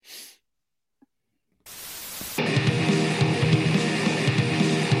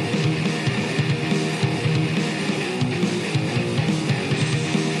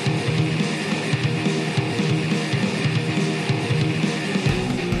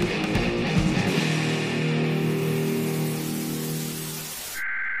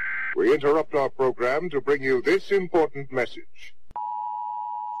we interrupt our program to bring you this important message.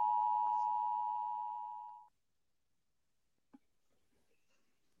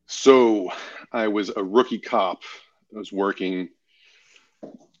 So I was a rookie cop. I was working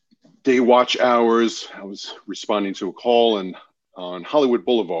day watch hours. I was responding to a call on Hollywood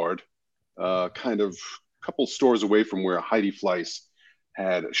Boulevard, kind of a couple stores away from where Heidi Fleiss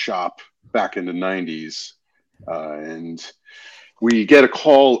had a shop back in the 90s. And we get a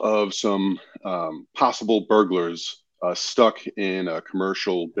call of some possible burglars stuck in a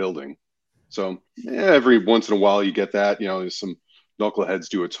commercial building. So every once in a while you get that, there's some knuckleheads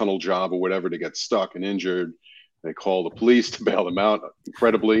do a tunnel job or whatever to get stuck and injured. They call the police to bail them out,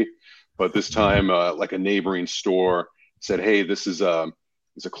 incredibly. But this time, like a neighboring store said, hey, this is a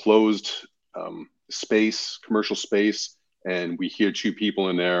closed space, commercial space, and we hear two people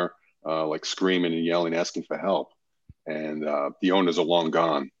in there like screaming and yelling, asking for help. And the owners are long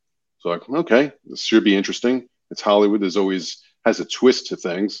gone. So like, okay, this should be interesting. It's Hollywood. There's always has a twist to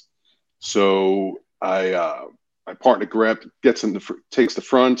things. So my partner takes the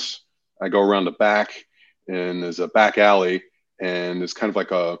front. I go around the back, and there's a back alley, and there's kind of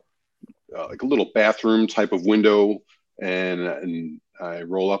like a little bathroom type of window, and I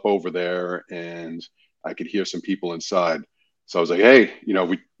roll up over there, and I could hear some people inside. So I was like, hey,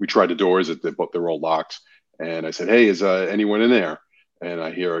 we tried the doors, but they're all locked. And I said, hey, is anyone in there? And I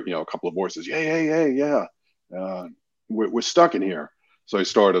hear, a couple of voices, yeah. We're stuck in here. So I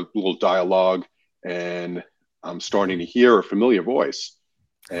start a little dialogue, and I'm starting to hear a familiar voice.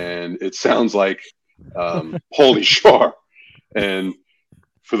 And it sounds like Pauly Shore. And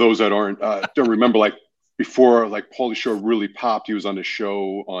for those that don't remember, like before, like Pauly Shore really popped, he was on a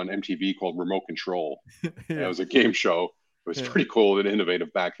show on MTV called Remote Control. It was a game show. It was pretty cool and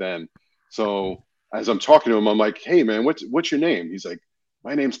innovative back then. So as I'm talking to him, I'm like, hey man, what's your name? He's like,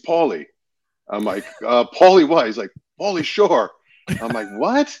 my name's Pauly. I'm like, Pauly what? He's like, Pauly Shore. I'm like,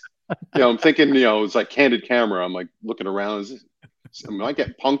 what? I'm thinking, it's like candid camera. I'm like looking around. Am I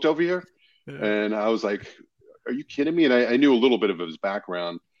getting punked over here? And I was like, are you kidding me? And I knew a little bit of his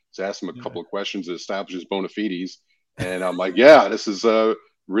background. So I asked him a couple of questions to establish his bona fides. And I'm like, yeah, this is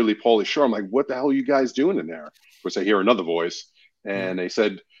really Pauly Shore. I'm like, what the hell are you guys doing in there? Of course, I hear another voice. And they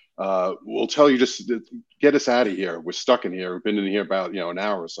said, we'll tell you, just get us out of here. We're stuck in here. We've been in here about, an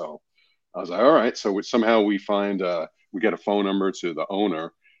hour or so. I was like, all right. So somehow we find, we get a phone number to the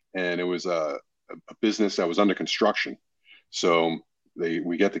owner, and it was a business that was under construction. So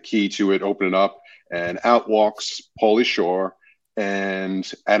we get the key to it, open it up, and out walks Pauly Shore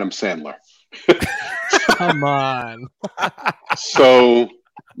and Adam Sandler. Come on. So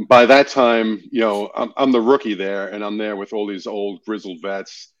by that time, I'm the rookie there, and I'm there with all these old grizzled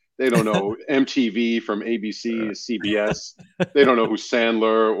vets. They don't know MTV from ABC to CBS. They don't know who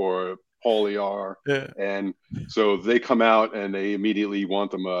Sandler or Pauly are. And so they come out and they immediately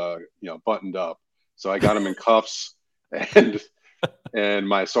want them, buttoned up. So I got them in cuffs, and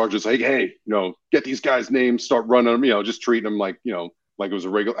my sergeant's like, hey, get these guys' names, start running them, just treating them like it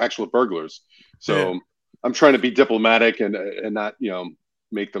was actual burglars. So I'm trying to be diplomatic and not,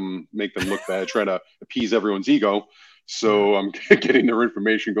 make them look bad, trying to appease everyone's ego. So I'm getting their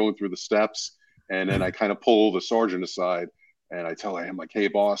information, going through the steps, and then I kind of pull the sergeant aside and I tell him, like, hey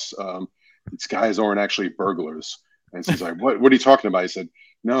boss, these guys aren't actually burglars. And he's like, what are you talking about? I said,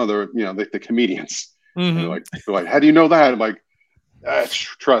 no, they're, the comedians. And they're like, how do you know that? I'm like,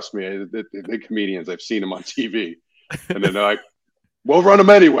 trust me, they're comedians. I've seen them on TV. And then they're like, we'll run them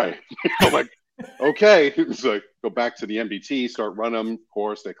anyway. I'm like, okay. So go back to the MDT, start running them. Of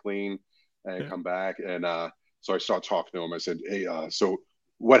course, they're clean, and come back. And so I start talking to him. I said, hey, so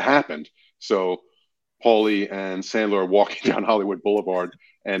what happened? So Pauly and Sandler are walking down Hollywood Boulevard,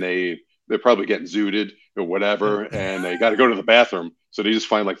 and they're probably getting zooted or whatever, and they got to go to the bathroom. So they just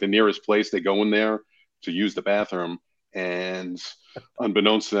find like the nearest place. They go in there to use the bathroom, and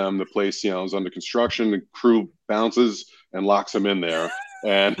unbeknownst to them, the place, is under construction. The crew bounces and locks them in there,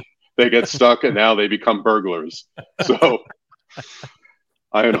 and they get stuck, and now they become burglars. So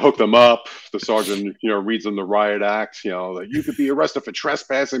I unhook them up. The sergeant, reads them the riot act, that you could be arrested for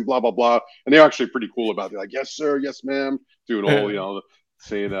trespassing, blah, blah, blah. And they're actually pretty cool about it. They're like, yes, sir. Yes, ma'am. Doing all,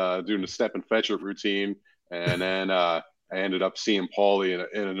 saying, doing the step and fetch it routine. And then I ended up seeing Pauly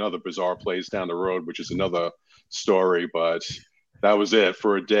in another bizarre place down the road, which is another story. But that was it.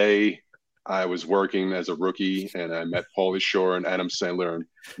 For a day, I was working as a rookie, and I met Pauly Shore and Adam Sandler in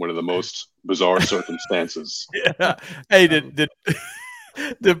one of the most bizarre circumstances. Hey,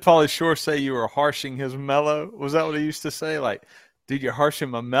 did Pauly Shore say you were harshing his mellow? Was that what he used to say? Like, dude, you're harsh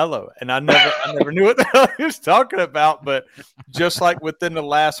and mellow. And I never knew what the hell he was talking about. But just like within the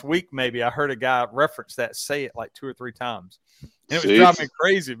last week, maybe I heard a guy reference that, say it like 2 or 3 times. And it was driving me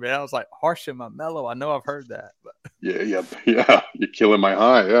crazy, man. I was like, harsh and mellow. I know I've heard that. But. Yeah. You're killing my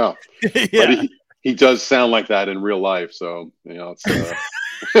high. Yeah. Yeah. But he does sound like that in real life. So, it's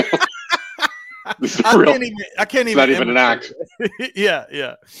I can't even not even an act.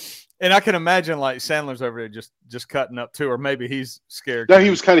 Yeah. And I can imagine like Sandler's over there just cutting up too, or maybe he's scared. Yeah,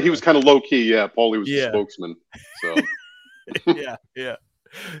 he was kind of low key. Yeah, Paulie was the spokesman. So yeah.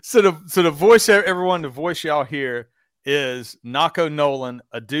 So the voice, everyone, the voice y'all hear is Knocko Nolan,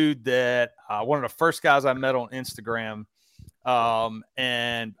 a dude that one of the first guys I met on Instagram.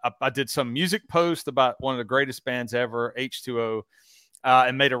 And I did some music post about one of the greatest bands ever, H2O,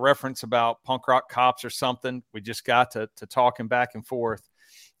 and made a reference about punk rock cops or something. We just got to talking back and forth,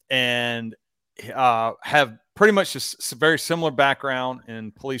 and have pretty much a very similar background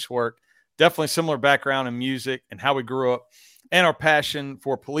in police work, definitely similar background in music and how we grew up, and our passion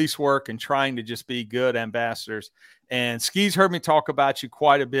for police work and trying to just be good ambassadors. And Ski's heard me talk about you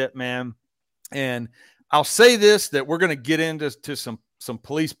quite a bit, man. And I'll say this, that we're going to get into some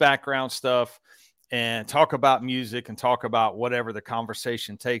police background stuff and talk about music and talk about whatever the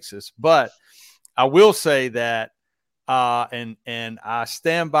conversation takes us. But I will say that, and I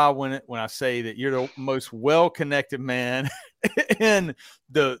stand by when I say that you're the most well-connected man in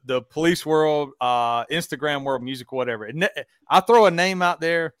the police world, Instagram world, music, whatever. And I throw a name out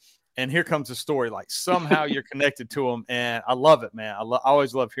there, and here comes a story. Like somehow you're connected to them, and I love it, man. I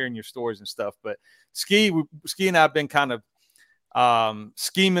always love hearing your stories and stuff. But Ski and I have been kind of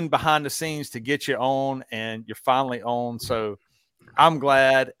scheming behind the scenes to get you on, and you're finally on. So I'm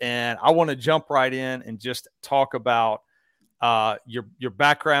glad, and I want to jump right in and just talk about your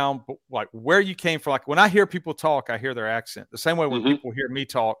background, like where you came from. Like when I hear people talk, I hear their accent. The same way when people hear me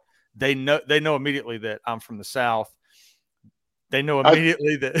talk, they know immediately that I'm from the South. They know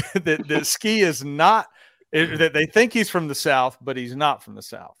immediately that Ski is not, that they think he's from the South, but he's not from the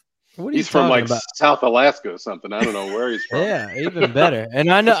South. What are he's from like about? South Alaska or something. I don't know where he's from. Yeah, even better.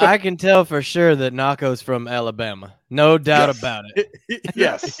 And I can tell for sure that Knocko's from Alabama. No doubt about it.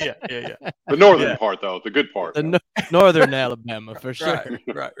 Yes. Yeah. The northern part, though, the good part. Northern Alabama, for sure.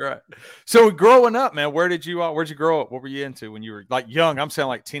 Right. So growing up, man, where'd you grow up? What were you into when you were like young? I'm saying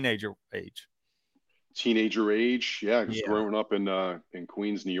like teenager age. Teenager age, yeah. Growing up in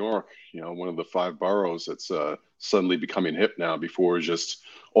Queens, New York, one of the 5 boroughs that's suddenly becoming hip now. Before it was just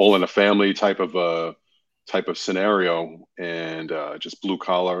all in a family type of scenario, and just blue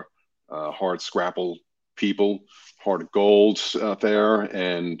collar, hard scrapple people, heart of gold out there,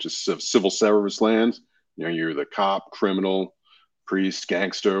 and just civil service land. You're the cop, criminal, priest,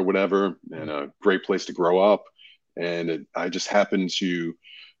 gangster, whatever, and a great place to grow up. And I just happened to.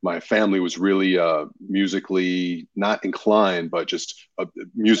 My family was really musically not inclined, but just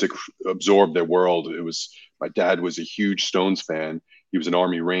music absorbed their world. My dad was a huge Stones fan. He was an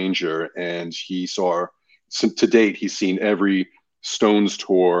Army Ranger, and to date, he's seen every Stones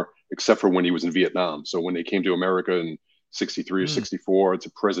tour except for when he was in Vietnam. So when they came to America in 63 or 64 to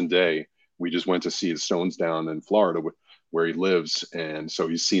present day, we just went to see the Stones down in Florida where he lives. And so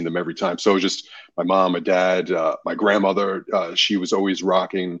he's seen them every time. So just my mom, my dad, my grandmother, she was always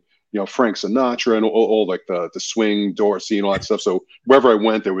rocking, Frank Sinatra and all like the swing, Dorsey and all that stuff. So wherever I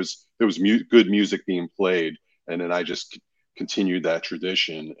went, there was good music being played. And then I just continued that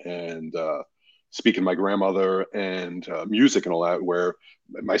tradition. And speaking of my grandmother and music and all that, where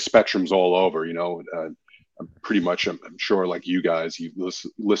my spectrum's all over, I'm pretty much, I'm sure like you guys, you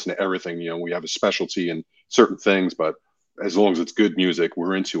listen to everything. We have a specialty in certain things, but as long as it's good music,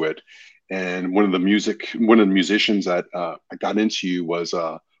 we're into it. And one of the musicians that I got into was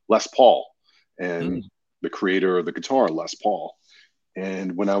Les Paul, and the creator of the guitar, Les Paul.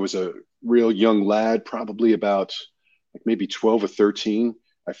 And when I was a real young lad, probably about like maybe 12 or 13,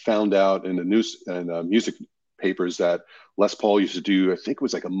 I found out in the news and music papers that Les Paul used to do, I think it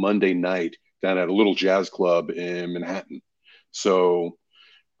was like a Monday night down at a little jazz club in Manhattan. So,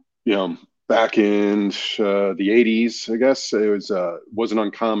 back in the 80s, I guess it wasn't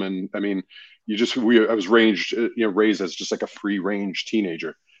uncommon. I mean, I was raised as just like a free range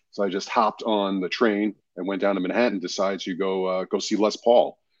teenager. So I just hopped on the train and went down to Manhattan, decided to go see Les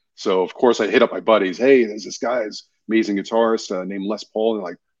Paul. So of course I hit up my buddies. Hey, there's this guy's amazing guitarist named Les Paul. And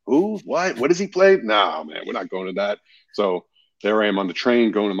they're like, who? What does he play? No, man, we're not going to that. So there I am on the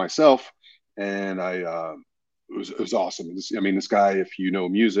train going to myself, and it was awesome. This guy, if you know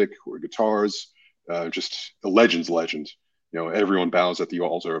music or guitars, just a legend's legend. Everyone bows at the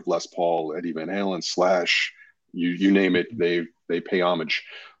altar of Les Paul, Eddie Van Halen, Slash, you name it, they pay homage.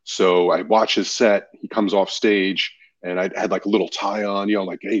 So I watch his set. He comes off stage, and I had like a little tie on,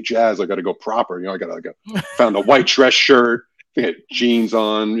 like, hey, Jazz, I got to go proper. I got like found a white dress shirt, I had jeans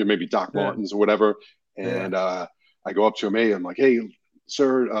on, maybe Doc Martens or whatever. And I go up to him, hey, I'm like, hey,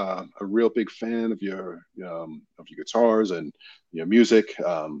 sir, a real big fan of your guitars and your music.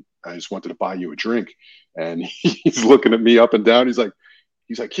 I just wanted to buy you a drink. And he's looking at me up and down. He's like,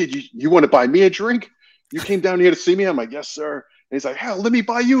 kid, you want to buy me a drink? You came down here to see me? I'm like, yes, sir. And he's like, hell, let me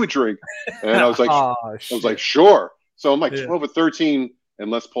buy you a drink. And I was like, sure. So I'm like 12 or 13, and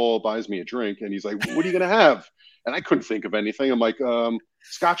Les Paul buys me a drink, and he's like, what are you gonna have? And I couldn't think of anything. I'm like,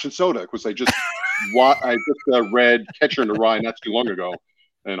 scotch and soda, because I just read Catcher in the Rye not too long ago,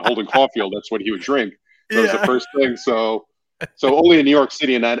 and Holden Caulfield, that's what he would drink. That was the first thing. So only in New York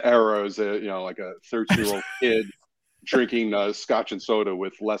City in that era was like a 13-year-old kid drinking scotch and soda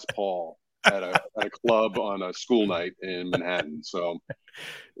with Les Paul at a club on a school night in Manhattan. So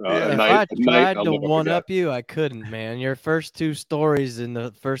if I tried to one up you, I couldn't, man. Your first two stories in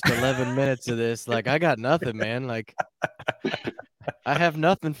the first 11 minutes of this, like, I got nothing, man. Like, I have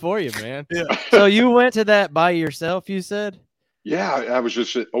nothing for you, man. Yeah. So you went to that by yourself, you said? Yeah, I was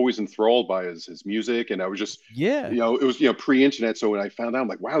just always enthralled by his music, and I was just it was pre-internet. So when I found out, I'm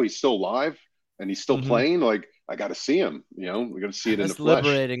like, wow, he's still alive and he's still playing. Like, I got to see him. We got to see it in the flesh. That's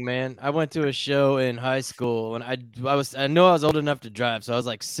liberating, man. I went to a show in high school, and I know I was old enough to drive, so I was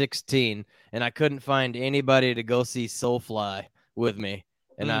like 16, and I couldn't find anybody to go see Soulfly with me.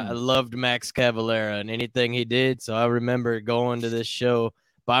 And I loved Max Cavalera and anything he did, so I remember going to this show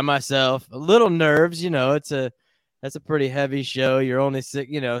by myself. A little nerves, that's a pretty heavy show. You're only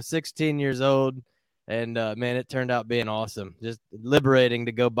 16 years old. And, man, it turned out being awesome. Just liberating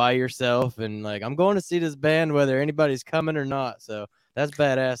to go by yourself. And, like, I'm going to see this band whether anybody's coming or not. So that's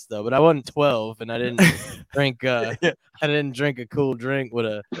badass, though. But I wasn't 12, and I didn't drink I didn't drink a cool drink with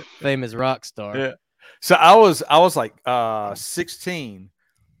a famous rock star. Yeah. So I was like 16,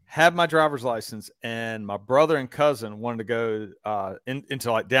 had my driver's license, and my brother and cousin wanted to go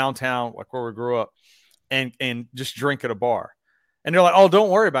into, like, downtown, like where we grew up, and just drink at a bar. And they're like, oh, don't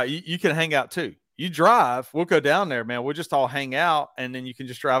worry about it. You can hang out, too. You drive, we'll go down there, man. We'll just all hang out, and then you can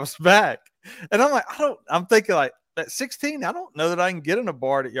just drive us back. And I'm like, I'm thinking, like, at 16, I don't know that I can get in a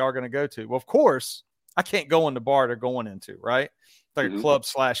bar that y'all are going to go to. Well, of course, I can't go in the bar they're going into, right? It's like a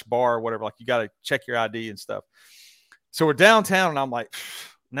club/bar or whatever. Like, you got to check your ID and stuff. So we're downtown, and I'm like,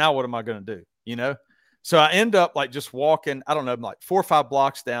 now what am I going to do? So I end up, like, just walking, I don't know, like 4 or 5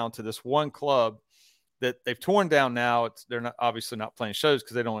 blocks down to this one club that they've torn down now. They're not obviously not playing shows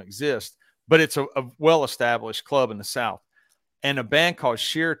because they don't exist. But it's a well-established club in the South. And a band called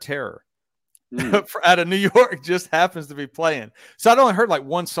Sheer Terror out of New York just happens to be playing. So I'd only heard like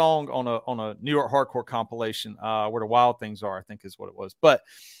one song on a New York hardcore compilation, Where the Wild Things Are, I think is what it was. But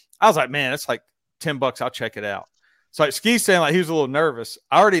I was like, man, it's like $10. I'll check it out. So like Ski's saying, like, he was a little nervous.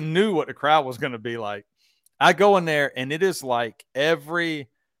 I already knew what the crowd was going to be like. I go in there, and it is like every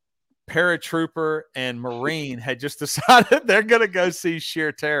paratrooper and Marine had just decided they're going to go see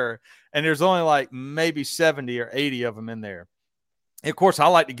Sheer Terror. And there's only like maybe 70 or 80 of them in there. And of course, I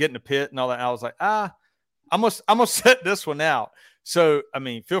like to get in the pit and all that. And I was like, I'm gonna set this one out. So, I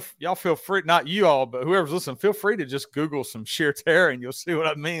mean, y'all feel free, not you all, but whoever's listening, feel free to just Google some Sheer Terror and you'll see what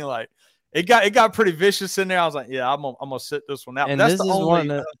I mean. Like, it got pretty vicious in there. I was like, yeah, I'm gonna sit this one out. And that's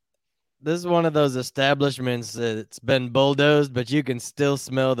this is one of those establishments that's been bulldozed, but you can still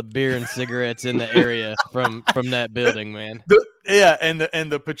smell the beer and cigarettes in the area from that building, man. And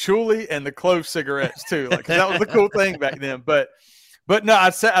the patchouli and the clove cigarettes too. Like, that was the cool thing back then. But no, I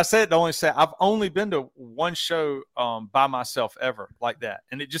said to only say I've only been to one show by myself ever like that,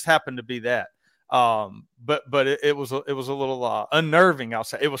 and it just happened to be that. But it was a little unnerving. I'll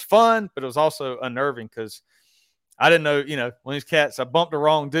say it was fun, but it was also unnerving because I didn't know, when these cats, I bumped the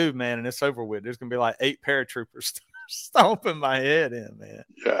wrong dude, man, and it's over with. There's going to be like 8 paratroopers stomping my head in, man.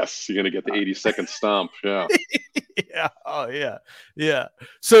 Yes, you're going to get the 80-second stomp, yeah. Yeah, oh, yeah, yeah.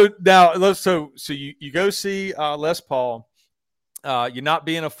 So now, so you go see Les Paul. You're not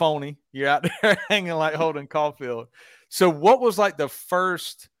being a phony. You're out there hanging like Holden Caulfield. So what was like the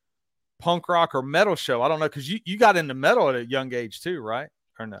first punk rock or metal show? I don't know, because you got into metal at a young age too, right?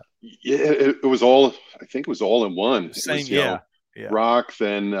 Or no? Yeah, it was all. I think it was all in one. Same, was, yeah. Rock.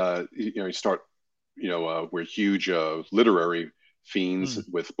 Then you start. We're huge literary fiends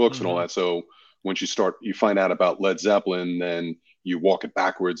with books and all that. So once you find out about Led Zeppelin, then you walk it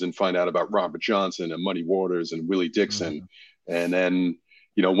backwards and find out about Robert Johnson and Muddy Waters and Willie Dixon, and then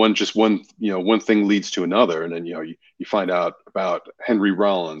one thing leads to another, and then you find out about Henry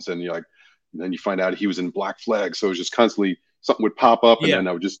Rollins, and you're like, And then you find out he was in Black Flag. So it was just constantly something would pop up, and then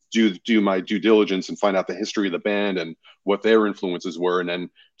I would just do my due diligence and find out the history of the band and what their influences were, and then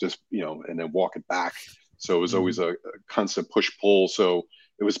just, and then walk it back. So it was always a constant push-pull. So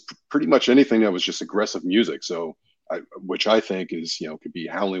it was pretty much anything that was just aggressive music. So which I think is, could be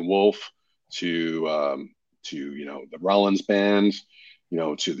Howling Wolf to the Rollins Band,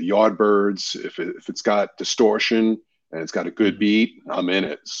 to the Yardbirds. If it's got distortion and it's got a good beat, I'm in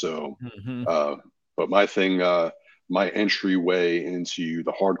it. So, but my thing, my entryway into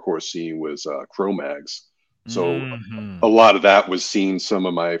the hardcore scene was Cro-Mags. So a lot of that was seeing some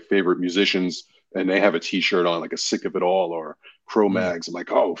of my favorite musicians, and they have a T-shirt on, like a Sick of It All or Cro-Mags. I'm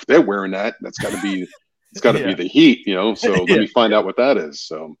like, oh, if they're wearing that, that's got to be, it's got to be the heat, So let me find out what that is.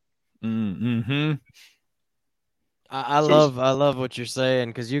 So. I love what you're saying,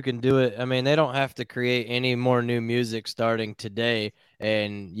 because you can do it. I mean, they don't have to create any more new music starting today,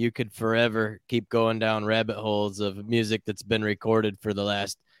 and you could forever keep going down rabbit holes of music that's been recorded for the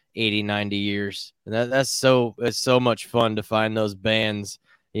last 80, 90 years. And it's so much fun to find those bands,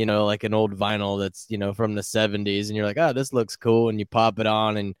 like an old vinyl that's, from the 70s, and you're like, oh, this looks cool, and you pop it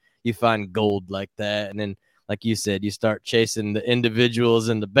on and you find gold like that. And then, like you said, you start chasing the individuals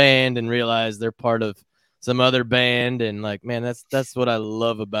in the band and realize they're part of some other band, and like, man, that's what I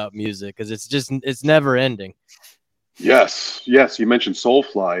love about music, because it's never ending. Yes, you mentioned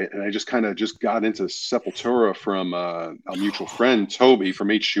Soulfly, and I just kind of got into Sepultura from a mutual friend, Toby from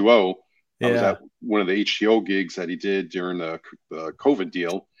H2O. I was at one of the H2O gigs that he did during the COVID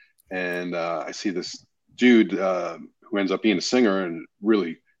deal, and I see this dude who ends up being a singer and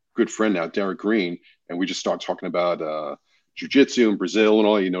really good friend now, Derek Green, and we just start talking about jiu-jitsu in Brazil and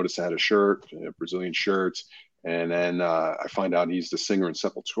all. You notice I had a Brazilian shirt, and then I find out he's the singer in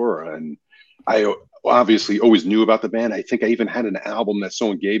Sepultura, and I obviously always knew about the band. I think I even had an album that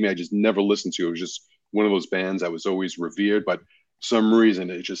someone gave me. I just never listened to. It was just one of those bands I was always revered, but for some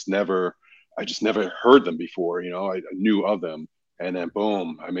reason I just never heard them before. I knew of them, and then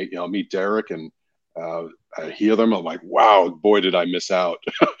boom, I meet Derek, and I hear them. I'm like, wow, boy, did I miss out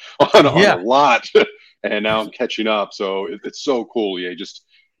on a lot. And now I'm catching up. So it's so cool. Yeah, just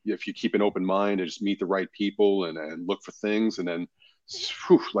if you keep an open mind and just meet the right people and look for things, and then,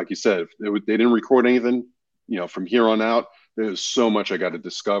 like you said, if they didn't record anything, from here on out, there's so much I got to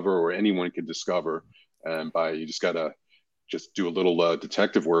discover, or anyone can discover. And you just got to just do a little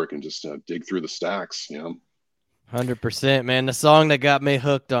detective work and just dig through the stacks. 100%, man. The song that got me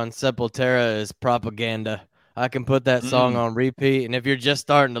hooked on Sepultura is Propaganda. I can put that song on repeat, and if you're just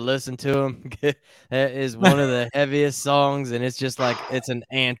starting to listen to them, that is one of the heaviest songs, and it's just like, it's an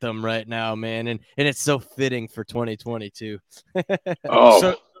anthem right now, man, and it's so fitting for 2022.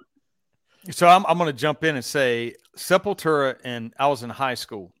 So I'm going to jump in and say Sepultura, and I was in high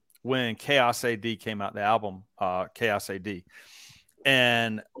school when Chaos.A.D. came out, the album Chaos.A.D.,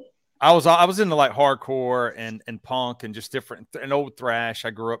 and I was into like hardcore and punk and just different, and old thrash.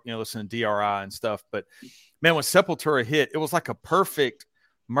 I grew up, listening to DRI and stuff. But man, when Sepultura hit, it was like a perfect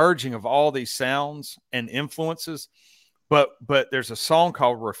merging of all these sounds and influences. But there's a song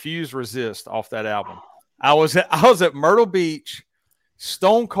called "Refuse Resist" off that album. I was at Myrtle Beach,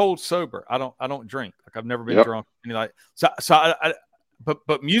 stone cold sober. I don't drink. Like, I've never been drunk.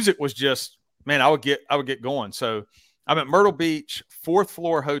 But music was just, man, I would get going. So I'm at Myrtle Beach, 4th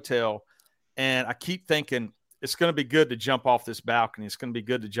floor hotel, and I keep thinking it's going to be good to jump off this balcony. It's going to be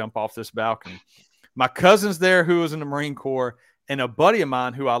good to jump off this balcony. My cousin's there, who was in the Marine Corps, and a buddy of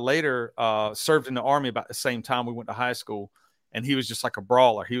mine who I later served in the Army about the same time we went to high school, and he was just like a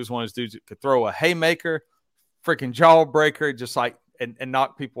brawler. He was one of those dudes that could throw a haymaker, freaking jawbreaker, just like and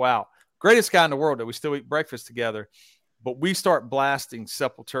knock people out. Greatest guy in the world that we still eat breakfast together. But we start blasting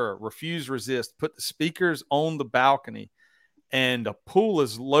Sepultura, Refuse Resist, put the speakers on the balcony, and the pool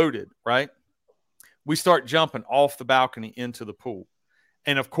is loaded, right? We start jumping off the balcony into the pool.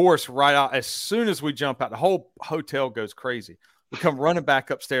 And, of course, right out, as soon as we jump out, the whole hotel goes crazy. We come running back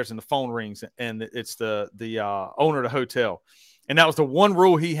upstairs, and the phone rings, and it's the owner of the hotel. And that was the one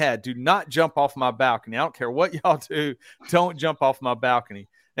rule he had: do not jump off my balcony. I don't care what y'all do. Don't jump off my balcony.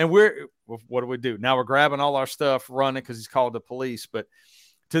 And what do we do? Now we're grabbing all our stuff, running because he's called the police. But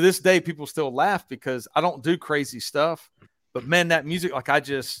to this day, people still laugh because I don't do crazy stuff. But, man, that music, I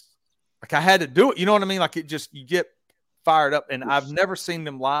had to do it. You know what I mean? Like, you get fired up. And I've never seen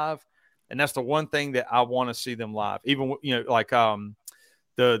them live. And that's the one thing that I want to see them live. Even,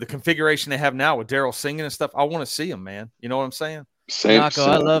 the configuration they have now with Daryl singing and stuff. I want to see them, man. You know what I'm saying? Knocko,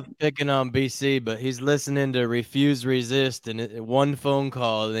 I love picking on BC, but he's listening to Refuse Resist, and one phone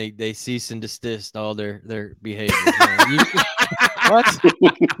call, they cease and desist all their behavior. What?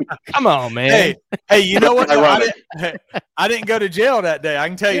 Come on, man. Hey, you know what? Ironic. I didn't go to jail that day. I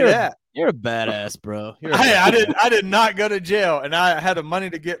can tell you that. You're a badass, bro. I did not go to jail, and I had the money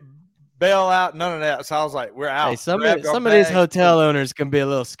to get bail out. None of that. So I was like, we're out. Hey, some of these hotel owners can be a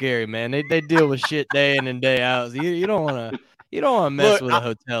little scary, man. They deal with shit day in and day out. You don't want to mess with a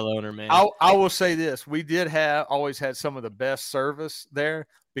hotel owner, man. I will say this: we did always had some of the best service there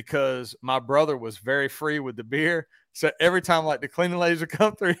because my brother was very free with the beer. So every time like the cleaning ladies would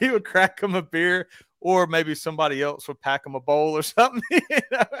come through, he would crack them a beer, or maybe somebody else would pack them a bowl or something,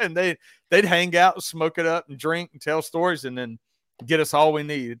 and they'd hang out and smoke it up and drink and tell stories, and then get us all we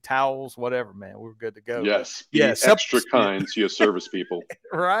needed, towels, whatever, man. We were good to go. Yes. Extra kind to your service people.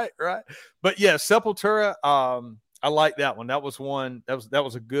 Right. But yeah, Sepultura, I like that one. That was one that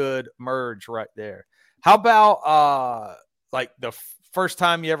was a good merge right there. How about like the first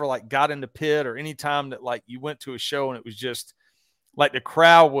time you ever like got in the pit, or any time that like you went to a show and it was just like the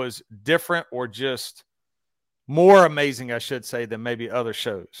crowd was different or just more amazing, I should say, than maybe other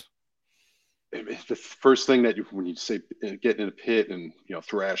shows? The first thing that when you say getting in a pit and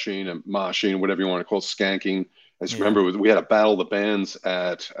thrashing and moshing, whatever you want to call it, skanking, I just remember we had a battle of the bands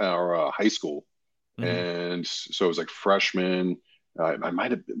at our high school, and so it was like freshman. I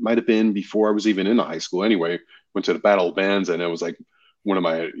might have been before I was even in the high school. Anyway, went to the battle of bands, and it was like one of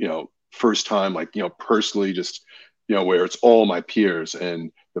my first time personally just where it's all my peers,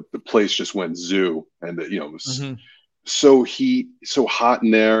 and the place just went zoo, and it was so hot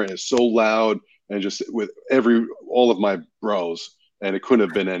in there, and it's so loud, and just with all of my bros, and it couldn't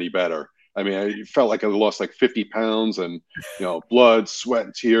have been any better. I mean, I felt like I lost like 50 pounds, and blood, sweat,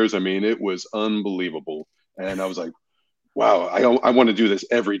 and tears. I mean, it was unbelievable, and I was like, wow, I want to do this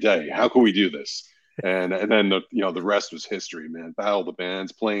every day. How can we do this? And then the rest was history, man. Battle of the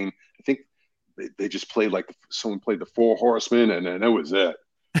bands playing. I think they just played like someone played the Four Horsemen, and then that was it.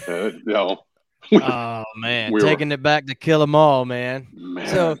 Oh man, taking it back to Kill 'Em All, man.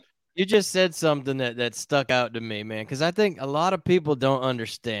 So you just said something that stuck out to me, man, because I think a lot of people don't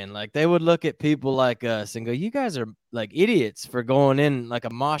understand. Like, they would look at people like us and go, "You guys are like idiots for going in like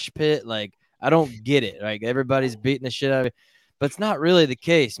a mosh pit." Like, I don't get it. Like, everybody's beating the shit out of it, but it's not really the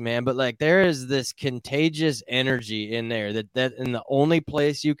case, man. But like, there is this contagious energy in there that and the only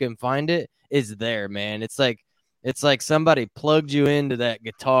place you can find it is there, man. It's like somebody plugged you into that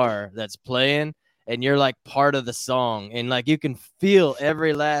guitar that's playing, and you're like part of the song, and like you can feel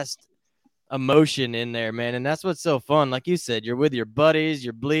every last emotion in there, man. And that's what's so fun. Like you said, you're with your buddies,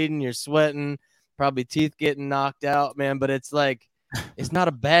 you're bleeding, you're sweating, probably teeth getting knocked out, man. But it's like, it's not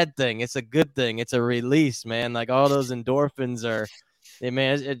a bad thing. It's a good thing. It's a release, man. Like, all those endorphins are,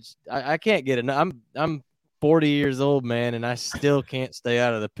 man, I can't get enough. I'm 40 years old, man, and I still can't stay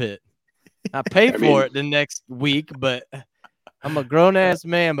out of the pit. I pay for it the next week, but I'm a grown ass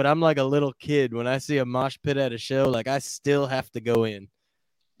man, but I'm like a little kid when I see a mosh pit at a show. Like, I still have to go in.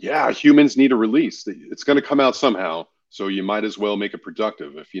 Yeah, humans need a release. It's going to come out somehow, so you might as well make it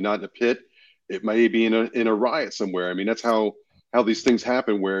productive. If you're not in a pit, it may be in a riot somewhere. I mean, that's how these things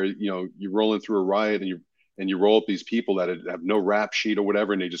happen, where you're rolling through a riot and you roll up these people that have no rap sheet or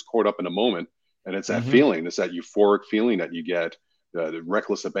whatever, and they just caught up in a moment. And it's that feeling, it's that euphoric feeling that you get. The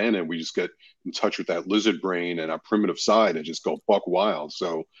reckless abandon, we just get in touch with that lizard brain and our primitive side and just go buck wild.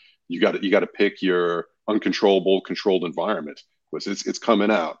 So you got to pick your uncontrollable, controlled environment, because it's coming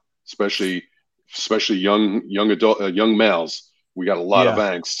out, especially young males. We got a lot of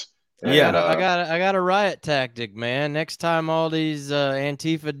angst. And, I got a riot tactic, man. Next time all these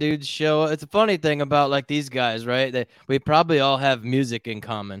Antifa dudes show up, it's a funny thing about like these guys, right? That we probably all have music in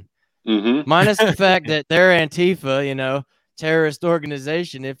common, minus the fact that they're Antifa, terrorist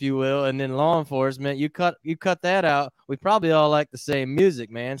organization, if you will, and then law enforcement. You cut that out. We probably all like the same music,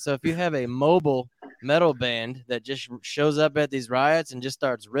 man. So if you have a mobile metal band that just shows up at these riots and just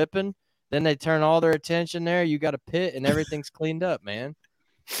starts ripping, then they turn all their attention there. You got a pit and everything's cleaned up, man.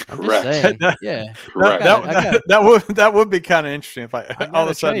 Correct. Yeah. Correct. That would be kind of interesting if I all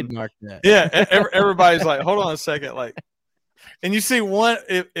of a sudden trademark that. Yeah, everybody's like, hold on a second, like, and you see one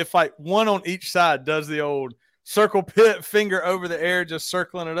if like one on each side does the old circle pit, finger over the air, just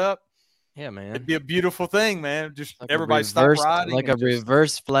circling it up. Yeah, man. It'd be a beautiful thing, man. Just like everybody stop riding, like a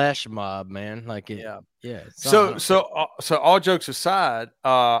reverse flash mob, man. Like it, yeah. So all jokes aside,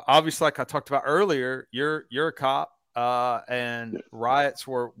 obviously, like I talked about earlier, you're a cop, and riots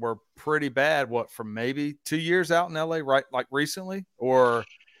were pretty bad. What, from maybe 2 years out in LA, right? Like recently, or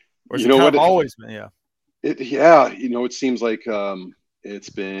is it kind of always been? It seems like it's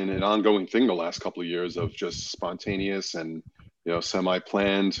been an ongoing thing the last couple of years of just spontaneous and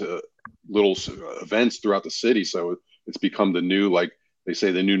semi-planned little events throughout the city. So it's become the new, like they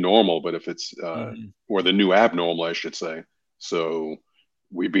say, the new normal, but if it's or the new abnormal, I should say. So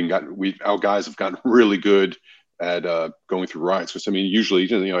our guys have gotten really good at going through riots, because I mean,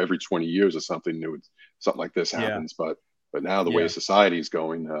 usually, every 20 years or something new, something like this happens. But now the way society is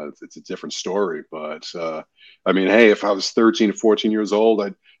going, it's a different story. But I mean, hey, if I was 13 or 14 years old,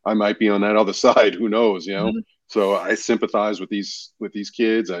 I might be on that other side. Who knows? So I sympathize with these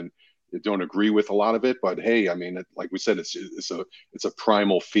kids, and don't agree with a lot of it. But hey, I mean, like we said, it's a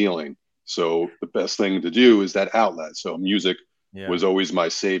primal feeling. So the best thing to do is that outlet. So music was always my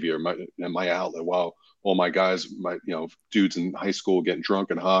savior, my outlet. While all my guys, dudes in high school getting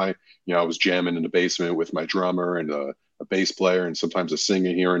drunk and high, I was jamming in the basement with my drummer and a bass player and sometimes a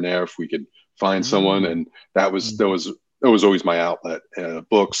singer here and there if we could find someone. And that was always my outlet.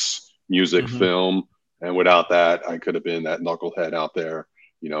 Books, music, film, and without that, I could have been that knucklehead out there,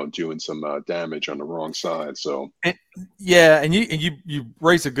 doing some damage on the wrong side. So and you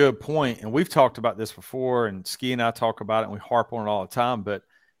raise a good point, and we've talked about this before, and Ski and I talk about it, and we harp on it all the time. But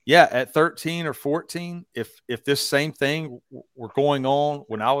yeah, at 13 or 14, if this same thing were going on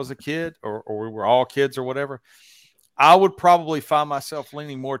when I was a kid, or we were all kids or whatever, I would probably find myself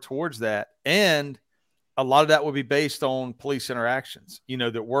leaning more towards that. And a lot of that would be based on police interactions,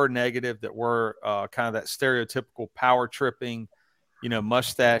 that were negative, that were kind of that stereotypical power tripping,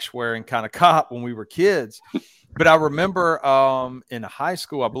 mustache wearing kind of cop when we were kids. But I remember in high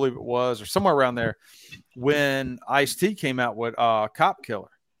school, I believe it was, or somewhere around there, when Ice-T came out with Cop Killer,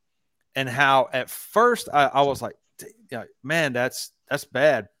 and how at first I was like, man, that's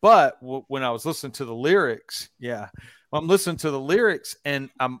bad. But when I was listening to the lyrics, I'm listening to the lyrics, and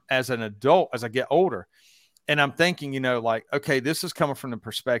I'm, as an adult, as I get older, and I'm thinking, like, okay, this is coming from the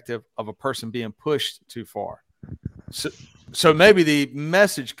perspective of a person being pushed too far. So maybe the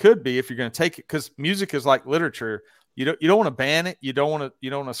message could be, if you're going to take it, because music is like literature, you don't want to ban it, you don't want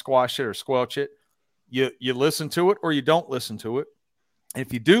to squash it or squelch it. You listen to it or you don't listen to it. And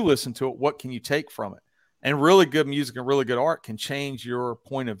if you do listen to it, what can you take from it? And really good music and really good art can change your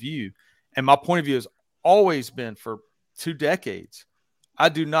point of view. And my point of view has always been, for 2 decades, I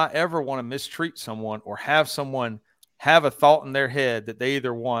do not ever want to mistreat someone or have someone have a thought in their head that they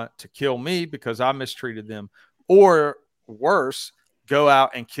either want to kill me because I mistreated them, or worse, go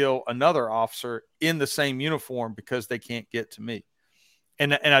out and kill another officer in the same uniform because they can't get to me.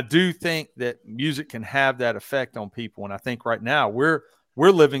 And I do think that music can have that effect on people. And I think right now we're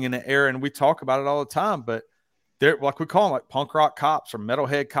living in an era, and we talk about it all the time, but they're, like, we call them like punk rock cops or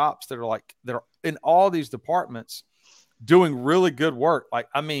metalhead cops that are in all these departments doing really good work. Like,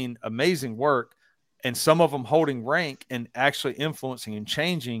 I mean, amazing work. And some of them holding rank and actually influencing and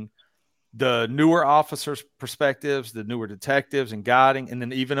changing the newer officers' perspectives, the newer detectives, and guiding, and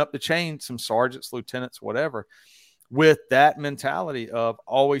then even up the chain, some sergeants, lieutenants, whatever, with that mentality of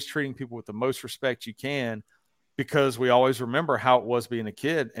always treating people with the most respect you can, because we always remember how it was being a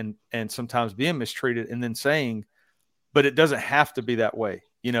kid and sometimes being mistreated, and then saying, but it doesn't have to be that way.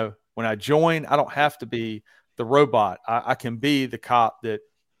 When I join, I don't have to be the robot. I can be the cop that,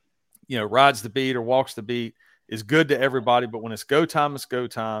 rides the beat or walks the beat, is good to everybody. But when it's go time, it's go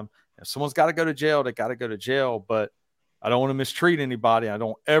time. If someone's got to go to jail, they got to go to jail. But I don't want to mistreat anybody. I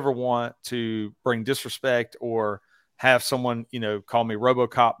don't ever want to bring disrespect or have someone, call me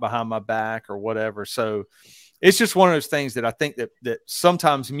RoboCop behind my back or whatever. So it's just one of those things that I think that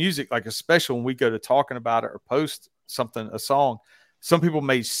sometimes music, like especially when we go to talking about it or post something, a song, some people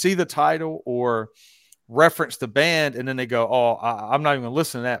may see the title or reference the band, and then they go, oh, I'm not even going to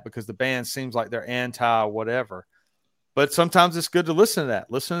listen to that because the band seems like they're anti whatever. But sometimes it's good to listen to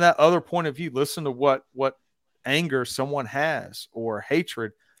that other point of view, listen to what anger someone has or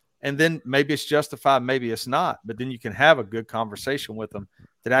hatred. And then maybe it's justified, maybe it's not, but then you can have a good conversation with them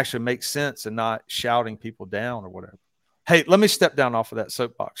that actually makes sense and not shouting people down or whatever. Hey, let me step down off of that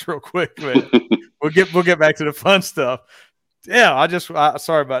soapbox real quick. We'll get back to the fun stuff. Yeah,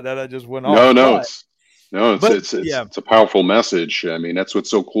 sorry about that. I just went off. It's a powerful message. I mean, that's what's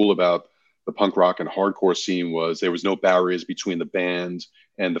so cool about the punk rock and hardcore scene, was there was no barriers between the band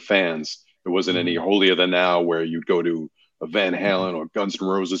and the fans. There wasn't any holier than thou where you'd go to a Van Halen or Guns N'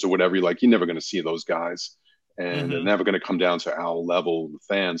 Roses or whatever. You're never going to see those guys, and they're never going to come down to our level of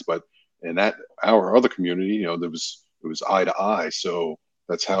fans. But in our other community, it was eye to eye. So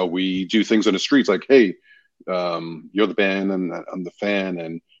that's how we do things on the streets. Like, hey, you're the band and I'm the fan,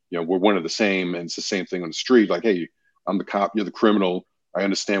 and we're one of the same, and it's the same thing on the street. Like, hey, I'm the cop, you're the criminal. I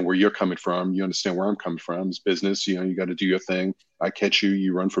understand where you're coming from. You understand where I'm coming from. It's business. You got to do your thing. I catch you.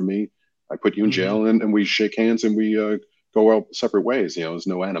 You run from me. I put you in jail, and we shake hands and we go our separate ways. There's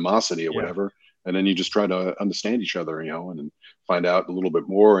no animosity or whatever. and then you just try to understand each other, and then find out a little bit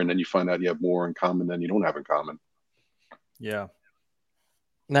more, and then you find out you have more in common than you don't have in common. Yeah.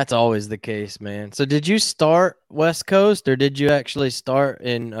 That's always the case, man. So did you start West Coast, or did you actually start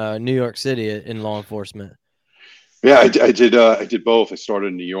in New York City in law enforcement? Yeah, I did. I did both. I started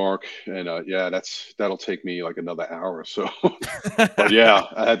in New York, and that'll take me like another hour or so. But yeah,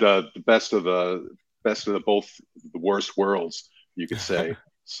 I had the best of the both the worst worlds, you could say.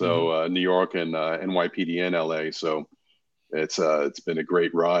 So New York and NYPD and LA. So it's been a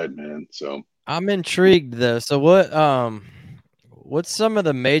great ride, man. So I'm intrigued though. So what's some of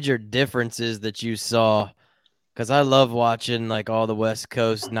the major differences that you saw? Because I love watching like all the West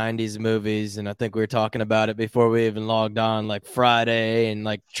Coast 90s movies, and I think we were talking about it before we even logged on, like Friday and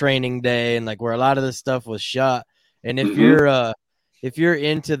like Training Day, and like where a lot of this stuff was shot. And if you're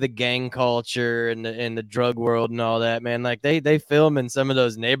into the gang culture and the drug world and all that, man, like they film in some of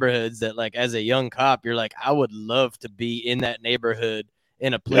those neighborhoods that, like, as a young cop, you're like, I would love to be in that neighborhood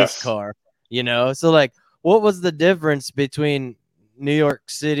in a police car, So like, what was the difference between New York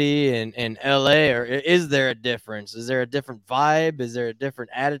City and LA, or is there a difference? Is there a different vibe? Is there a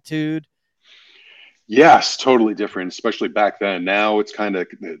different attitude? Yes, totally different, especially back then. Now it's they're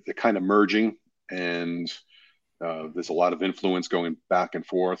kind of merging, and there's a lot of influence going back and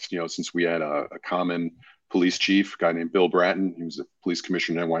forth. Since we had a common police chief, a guy named Bill Bratton. He was a police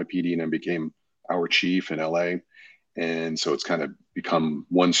commissioner in NYPD and then became our chief in LA, and so it's kind of become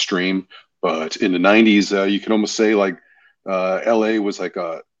one stream. But in the '90s, you can almost say like LA was like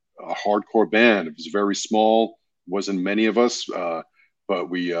a hardcore band. It was very small, wasn't many of us, but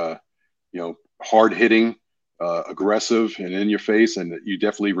we, hard hitting, aggressive, and in your face, and you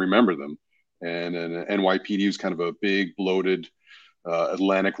definitely remember them. And NYPD was kind of a big, bloated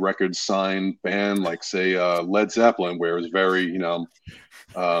Atlantic Records signed band, like say Led Zeppelin, where it was very,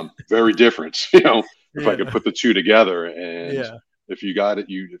 very different. If I could put the two together, and if you got it,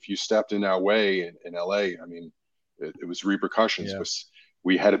 if you stepped in our way in LA, I mean, it was repercussions because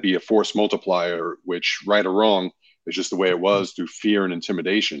we had to be a force multiplier, which, right or wrong, is just the way it was, through fear and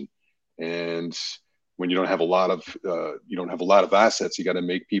intimidation. And when you don't have a lot of assets, you got to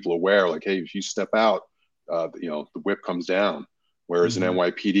make people aware, like, hey, if you step out, the whip comes down. Whereas in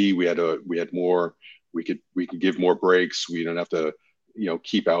NYPD, we had more, we could give more breaks. We didn't have to,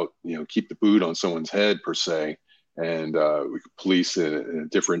 keep the boot on someone's head per se, and we could police in a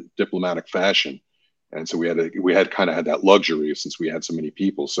different diplomatic fashion. And so we had kind of had that luxury since we had so many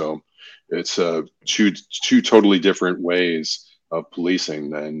people. So it's two totally different ways of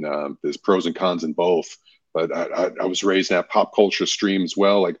policing, and there's pros and cons in both. But I was raised in that pop culture stream as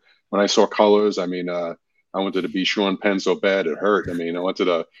well. Like when I saw Colors, I mean, I wanted to be Sean Penn so bad it hurt. I mean, I wanted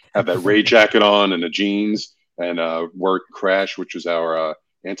to have that Ray jacket on and the jeans, and work C.R.A.S.H, which was our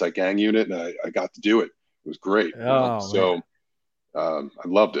anti-gang unit, and I got to do it. It was great. So I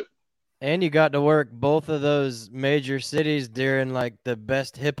loved it. And you got to work both of those major cities during like the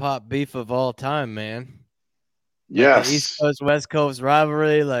best hip hop beef of all time, man. Like yes. The East Coast West Coast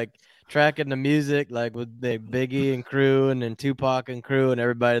rivalry, like tracking the music, like with the Biggie and crew, and then Tupac and crew, and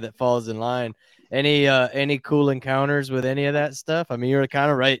everybody that falls in line. Any cool encounters with any of that stuff? I mean, you were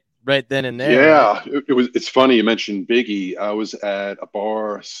kind of right then and there. Yeah, right? It's funny you mentioned Biggie. I was at a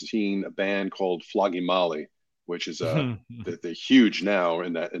bar seeing a band called Flogging Molly, which is they're huge now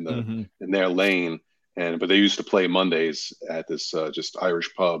in their lane, but they used to play Mondays at this just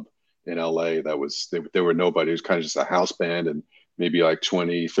Irish pub in LA. They were nobody. It was kind of just a house band, and maybe like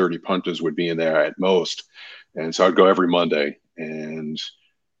 20-30 punters would be in there at most. And so I'd go every Monday. And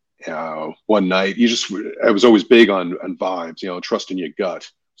one night, I was always big on vibes, trusting your gut.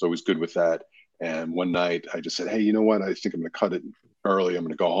 So I was good with that. And one night I just said, hey, you know what? I think I'm going to cut it early. I'm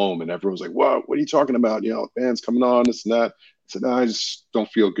going to go home. And everyone was like, what are you talking about? Band's coming on, this and that. I said, no, I just don't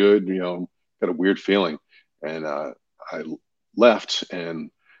feel good. Got a weird feeling. And I left,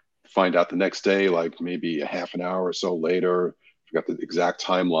 and find out the next day, like maybe a half an hour or so later, I forgot the exact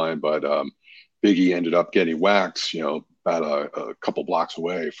timeline, but Biggie ended up getting waxed, about a couple blocks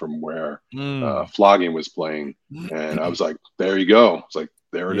away from where Flogging was playing. And I was like, there you go. It's like,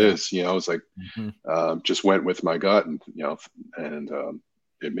 there it is. It's like, just went with my gut, and,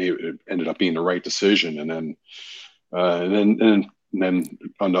 it ended up being the right decision. And then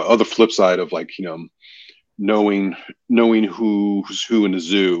on the other flip side of, like, knowing who's who in the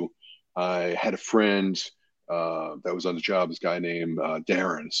zoo, I had a friend that was on the job, this guy named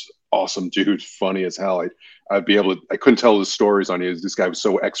Darren's awesome dude, funny as hell. I couldn't tell his stories on it. This guy was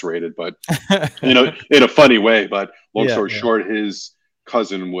so X-rated, but in a funny way. But long story short, his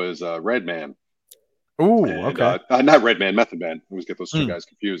cousin was Redman. Ooh, okay. Not Redman, Method Man. I always get those two guys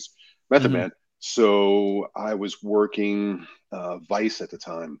confused. Method Man. So I was working Vice at the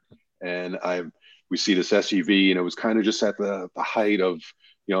time, and we see this SUV, and it was kind of just at the height of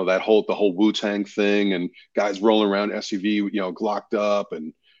the whole Wu-Tang thing, and guys rolling around SUV, glocked up,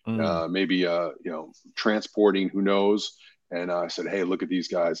 and maybe transporting, who knows. And I said, hey, look at these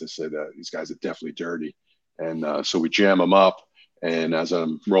guys. I said, these guys are definitely dirty. And so we jam them up. And as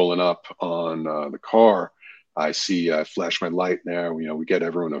I'm rolling up on the car, I see, I flash my light there. We get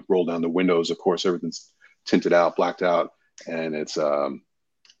everyone to roll down the windows. Of course, everything's tinted out, blacked out. And it's, prior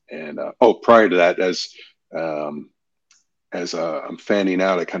to that, as I'm fanning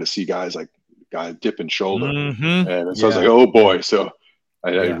out, I kind of see guys dipping shoulder. And so I was like, oh boy. So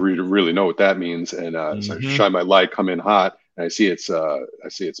I really know what that means. And so I shine my light, come in hot, and I see it's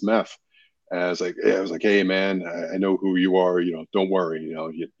meth. And I was like, hey man, I know who you are. Don't worry.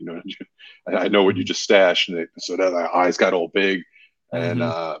 I know what you just stashed. And so that my eyes got all big, and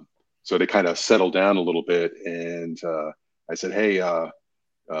so they kind of settled down a little bit. And I said, hey,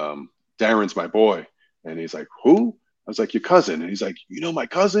 Darren's my boy. And he's like, who? I was like, your cousin. And he's like, my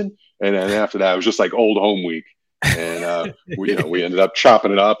cousin? And then after that, it was just like old home week. And we ended up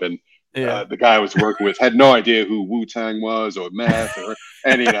chopping it up. And the guy I was working with had no idea who Wu-Tang was or meth or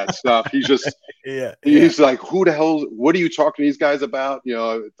any of that stuff. He's just, he's like, who the hell, what are you talking to these guys about?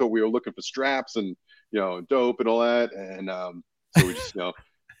 I thought we were looking for straps and, dope and all that. And so we just,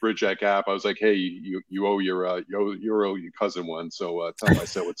 bridge that gap. I was like, hey, you owe your cousin one. So tell him I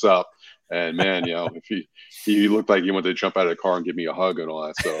said, what's up? And man, if he looked like he wanted to jump out of the car and give me a hug and all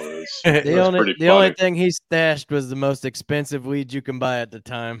that. So it was the only thing he stashed was the most expensive weed you can buy at the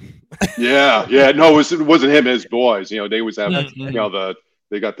time. Yeah. No, it wasn't him. His boys. They was have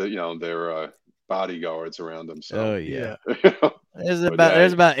they got their bodyguards around them. So there's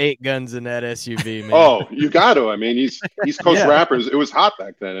about 8 guns in that SUV, man. Oh, you got to. I mean, East Coast rappers. It was hot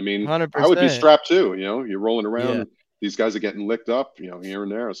back then. I mean, 100%. I would be strapped too. You're rolling around. Yeah. These guys are getting licked up. Here and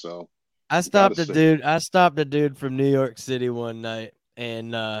there. So. I stopped a dude from New York City one night, and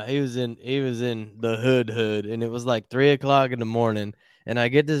he was in the hood, and it was like 3:00 in the morning, and I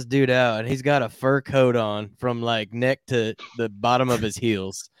get this dude out, and he's got a fur coat on from like neck to the bottom of his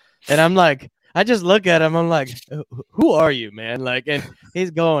heels, and I'm like, I just look at him, I'm like, who are you, man? Like, and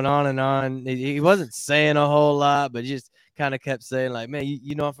he's going on and on. He wasn't saying a whole lot, but just kind of kept saying like, man,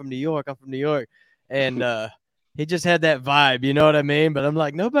 I'm from New York, and he just had that vibe, you know what I mean? But I'm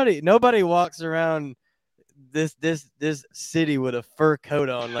like, nobody walks around this city with a fur coat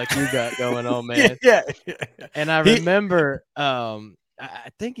on like you got going on, man. Yeah. And I remember,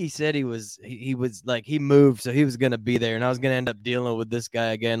 I think he said he was like, he moved, so he was gonna be there, and I was gonna end up dealing with this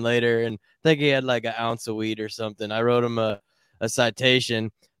guy again later. And I think he had like an ounce of weed or something. I wrote him a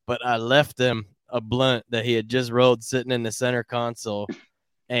citation, but I left him a blunt that he had just rolled sitting in the center console.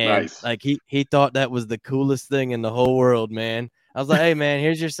 And nice. Like he thought that was the coolest thing in the whole world, man. I was like, hey man,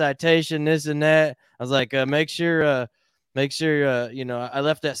 here's your citation, this and that. I was like, make sure, I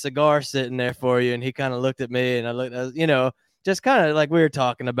left that cigar sitting there for you. And he kind of looked at me, and I looked, just kind of like we were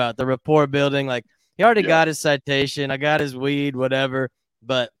talking about the rapport building. Like he already got his citation, I got his weed, whatever.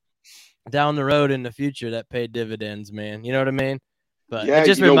 But down the road in the future, that paid dividends, man. You know what I mean? But it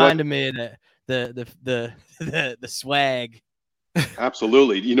just reminded me that the swag.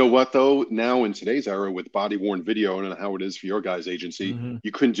 Absolutely. You know what though? Now in today's era with body worn video, and how it is for your guys' agency,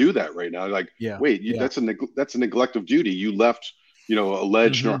 you couldn't do that right now. Like, that's a neglect of duty. You left,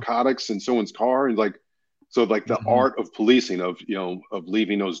 alleged narcotics in someone's car, and the art of policing, of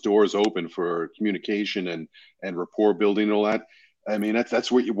leaving those doors open for communication and rapport building and all that. I mean,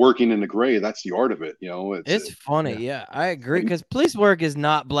 that's what you're working in the gray. That's the art of it. It's funny. Yeah, I agree. Because police work is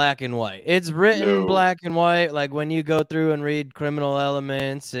not black and white. It's written black and white. Like when you go through and read criminal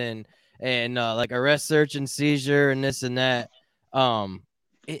elements and like arrest, search, and seizure and this and that,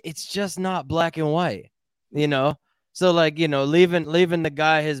 it's just not black and white, So like, leaving the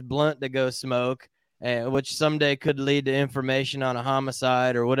guy his blunt to go smoke, which someday could lead to information on a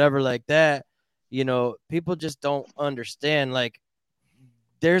homicide or whatever like that. People just don't understand. Like,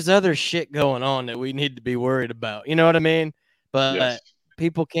 there's other shit going on that we need to be worried about. You know what I mean? But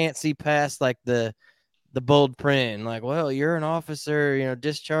people can't see past like the bold print. Like, well, you're an officer,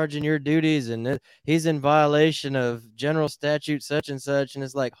 discharging your duties, and he's in violation of general statute such and such. And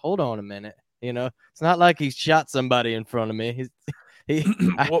it's like, hold on a minute. It's not like he shot somebody in front of me.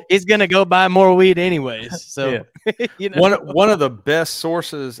 He's gonna go buy more weed anyways. So one of the best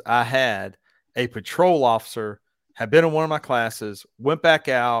sources I had, a patrol officer, had been in one of my classes, went back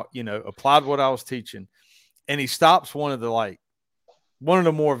out, applied what I was teaching, and he stops one of the one of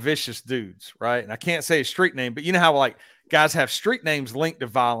the more vicious dudes, right? And I can't say his street name, but you know how like guys have street names linked to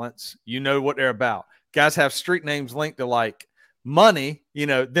violence, you know what they're about. Guys have street names linked to like money, you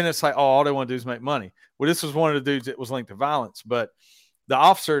know, then it's like, oh, all they want to do is make money. Well, this was one of the dudes that was linked to violence, but the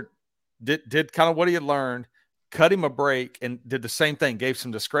officer did kind of what he had learned, cut him a break, and did the same thing, gave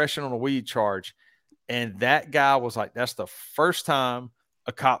some discretion on a weed charge. And that guy was like, that's the first time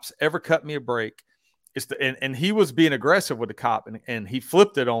a cop's ever cut me a break. And he was being aggressive with the cop, and he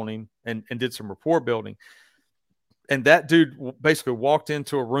flipped it on him and did some rapport building. And that dude basically walked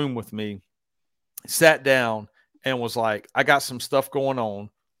into a room with me, sat down, and was like, I got some stuff going on.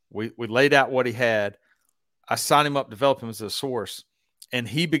 We laid out what he had. I signed him up, developed him as a source, and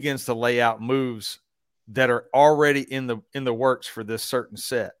he begins to lay out moves that are already in the works for this certain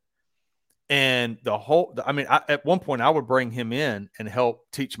set. And at one point I would bring him in and help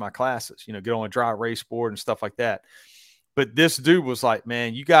teach my classes, you know, get on a dry erase board and stuff like that. But this dude was like,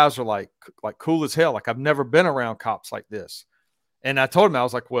 man, you guys are like cool as hell. Like, I've never been around cops like this. And I told him, I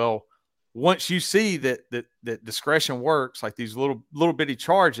was like, well, once you see that discretion works, like these little bitty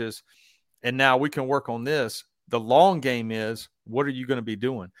charges, and now we can work on this. The long game is, what are you going to be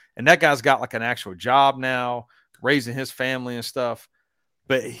doing? And that guy's got like an actual job now, raising his family and stuff.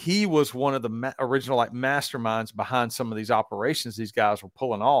 But he was one of the original like masterminds behind some of these operations these guys were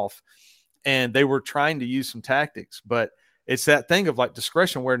pulling off. And they were trying to use some tactics, but it's that thing of like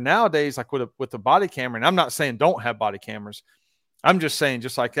discretion where nowadays, like with the body camera, and I'm not saying don't have body cameras. I'm just saying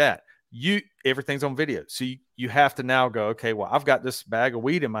just like that, everything's on video. So you have to now go, okay, well, I've got this bag of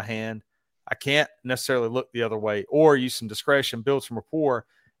weed in my hand. I can't necessarily look the other way, or use some discretion, build some rapport,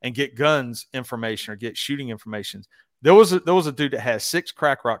 and get guns information or get shooting information. There was a dude that has 6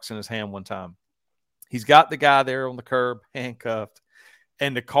 crack rocks in his hand one time. He's got the guy there on the curb, handcuffed,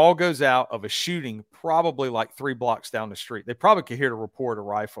 and the call goes out of a shooting probably like 3 blocks down the street. They probably could hear the report, a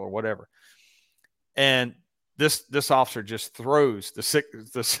rifle or whatever. And this officer just throws the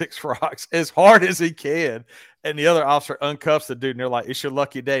six rocks as hard as he can. And the other officer uncuffs the dude, and they're like, it's your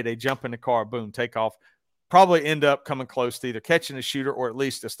lucky day. They jump in the car, boom, take off. Probably end up coming close to either catching the shooter or at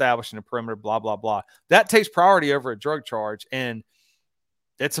least establishing a perimeter, blah, blah, blah. That takes priority over a drug charge, and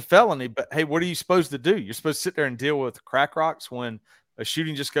it's a felony. But, hey, what are you supposed to do? You're supposed to sit there and deal with crack rocks when a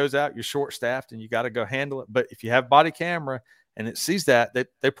shooting just goes out. You're short-staffed, and you got to go handle it. But if you have body camera and it sees that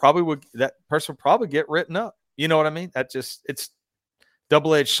that person will probably get written up. You know what I mean? It's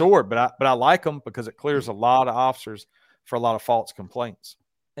double-edged sword, but I like them because it clears a lot of officers for a lot of false complaints.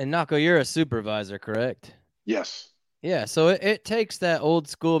 And Knocko, you're a supervisor, correct? Yes. Yeah, so it takes that old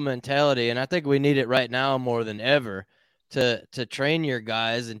school mentality, and I think we need it right now more than ever to train your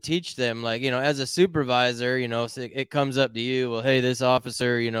guys and teach them, like, you know, as a supervisor, you know, so it comes up to you, well, hey, this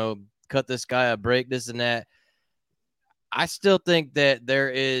officer, you know, cut this guy a break, this and that. I still think that there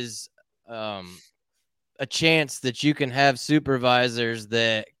is a chance that you can have supervisors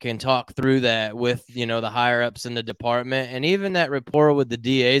that can talk through that with, you know, the higher ups in the department, and even that rapport with the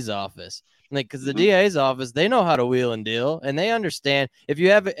DA's office. Like, because the DA's office, they know how to wheel and deal, and they understand if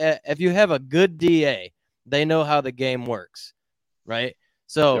you have a good DA, they know how the game works, right?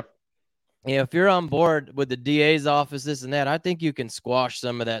 So, Yep. You know, if you're on board with the DA's office, this and that, I think you can squash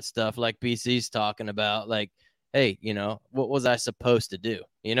some of that stuff like PC's talking about. Like, hey, you know, what was I supposed to do?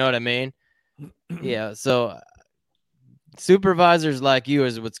 You know what I mean? Yeah. So supervisors like you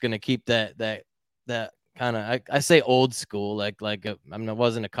is what's going to keep that kind of, I say old school, I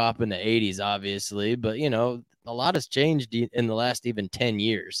wasn't a cop in the 80s, obviously, but, you know, a lot has changed in the last even 10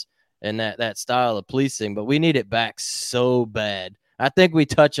 years and that style of policing, but we need it back so bad. I think we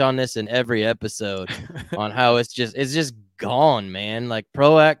touch on this in every episode on how it's just gone, man. Like,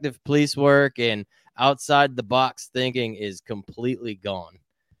 proactive police work and outside the box thinking is completely gone.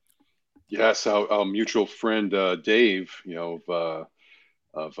 Yes, our mutual friend Dave, you know,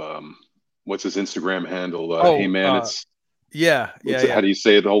 of what's his Instagram handle? Hey man, it's how do you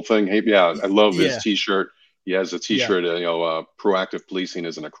say it? The whole thing? Hey, yeah, I love his T-shirt. He has a T-shirt. You know, proactive policing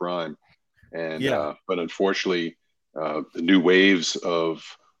isn't a crime, and but unfortunately, the new waves of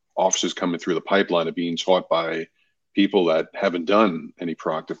officers coming through the pipeline are being taught by people that haven't done any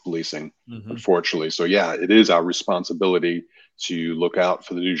proactive policing, unfortunately. So yeah, it is our responsibility to look out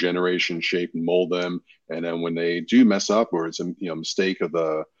for the new generation, shape and mold them. And then when they do mess up, or it's a mistake of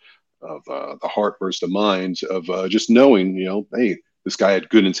the heartburst of mind of just knowing, you know, hey, this guy had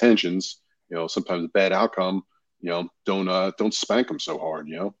good intentions, you know, sometimes a bad outcome, you know, don't spank him so hard,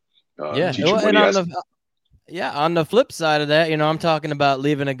 you know. Teach him what he has. On the flip side of that, you know, I'm talking about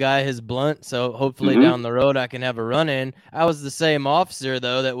leaving a guy his blunt, so hopefully down the road I can have a run-in. I was the same officer,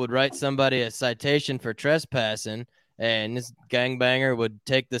 though, that would write somebody a citation for trespassing, and this gangbanger would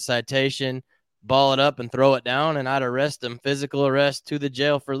take the citation, ball it up, and throw it down, and I'd arrest him, physical arrest to the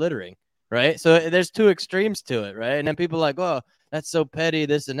jail for littering, right? So there's two extremes to it, right? And then people are like, well, that's so petty,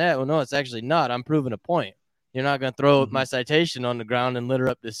 this and that. Well, no, it's actually not. I'm proving a point. You're not going to throw my citation on the ground and litter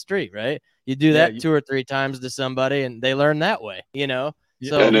up the street, right? You do that 2 or 3 times to somebody, and they learn that way, you know?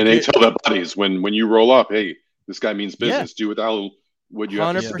 So, and then they tell their buddies when you roll up, hey, this guy means business. Do without what you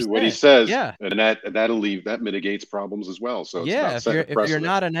have to do, what he says, and that mitigates problems as well. So it's if you're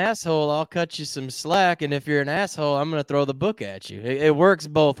not an asshole, I'll cut you some slack, and if you're an asshole, I'm going to throw the book at you. It works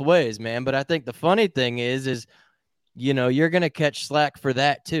both ways, man. But I think the funny thing is you know, you're going to catch slack for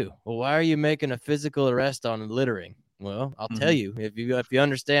that too. Well, why are you making a physical arrest on littering? Well, I'll tell you, if you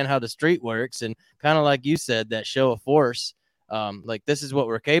understand how the street works, and kind of like you said, that show of force, like this is what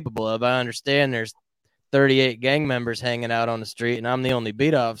we're capable of. I understand there's 38 gang members hanging out on the street, and I'm the only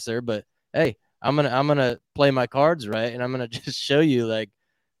beat officer. But hey, I'm gonna play my cards right, and I'm gonna just show you, like,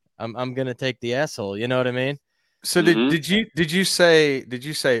 I'm gonna take the asshole. You know what I mean? So did you say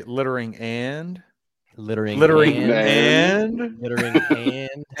littering and littering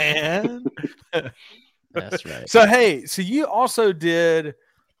and that's right. So hey, so you also did.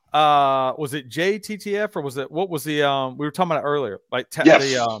 Was it JTTF or was it what was the we were talking about it earlier, like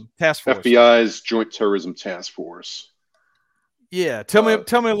the task force, FBI's Joint Terrorism Task Force? Yeah, tell me a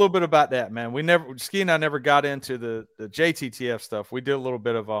little bit about that, man. Ski and I never got into the JTTF stuff. We did a little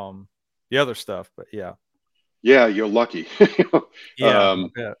bit of the other stuff, but yeah, you're lucky.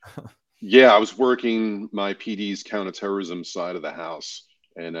 Yeah. I was working my PD's counterterrorism side of the house,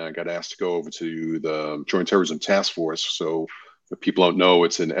 and I got asked to go over to the Joint Terrorism Task Force. So if people don't know,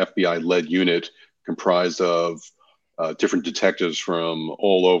 it's an FBI-led unit comprised of different detectives from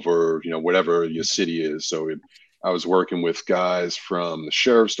all over, whatever your city is. So I was working with guys from the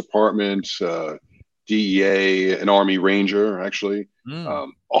Sheriff's Department, DEA, an Army Ranger, actually.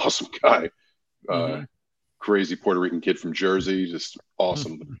 Awesome guy. Crazy Puerto Rican kid from Jersey, just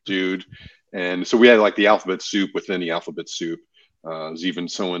awesome dude. And so we had like the alphabet soup within the alphabet soup. There's even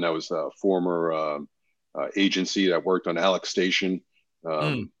someone that was a former agency that worked on Alex Station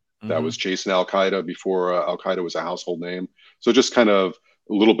that was chasing Al Qaeda before Al Qaeda was a household name. So just kind of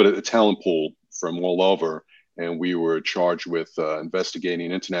a little bit of a talent pool from all over. And we were charged with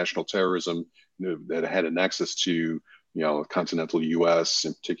investigating international terrorism that had a nexus to, continental U.S.,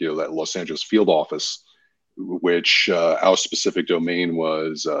 in particular that Los Angeles field office, which our specific domain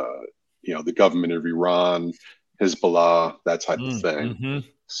was, the government of Iran, Hezbollah, that type of thing.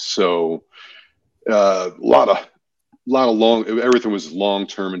 So a lot of everything was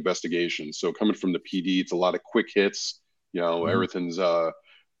long-term investigation. So coming from the PD, it's a lot of quick hits. Everything's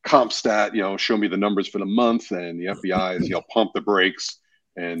comp stat. Show me the numbers for the month, and the FBI is pump the brakes,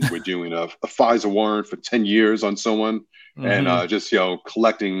 and we're doing a FISA warrant for 10 years on someone, and just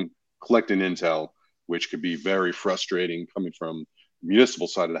collecting intel, which could be very frustrating coming from the municipal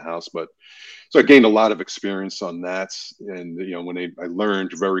side of the house. But so I gained a lot of experience on that. And, I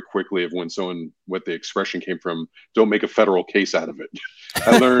learned very quickly of what the expression came from, don't make a federal case out of it.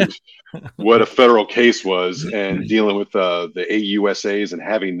 I learned what a federal case was, and dealing with the AUSAs and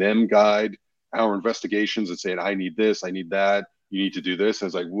having them guide our investigations and saying, I need this, I need that, you need to do this. And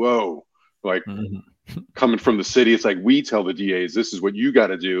it's like, whoa, like coming from the city, it's like, we tell the DAs, this is what you got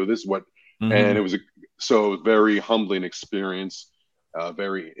to do. This is what, and it was so very humbling experience.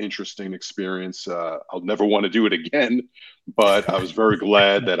 Very interesting experience. I'll never want to do it again, but I was very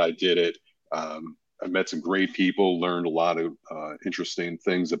glad that I did it. I met some great people, learned a lot of interesting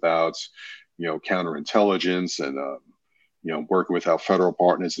things about, counterintelligence and, working with our federal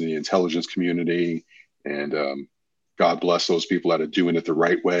partners in the intelligence community. And God bless those people that are doing it the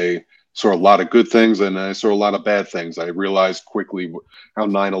right way. Saw a lot of good things, and I saw a lot of bad things. I realized quickly how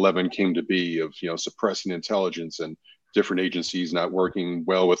 9/11 came to be, of, suppressing intelligence and different agencies not working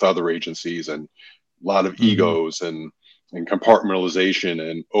well with other agencies, and a lot of egos and compartmentalization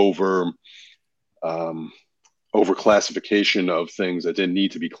and over classification of things that didn't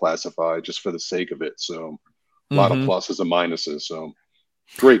need to be classified just for the sake of it. So a lot of pluses and minuses. So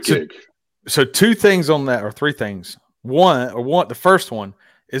great gig. So 2 things on that, or 3 things. The first one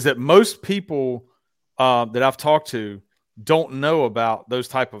is that most people that I've talked to don't know about those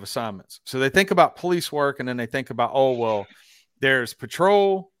type of assignments. So they think about police work, and then they think about, oh, well, there's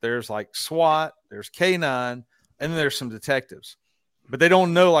patrol, there's like SWAT, there's K9, and then there's some detectives. But they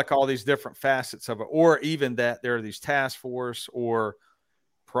don't know like all these different facets of it, or even that there are these task force, or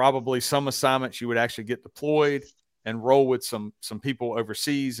probably some assignments you would actually get deployed and roll with some people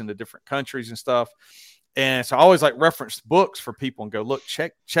overseas in the different countries and stuff. And so I always like reference books for people and go, look,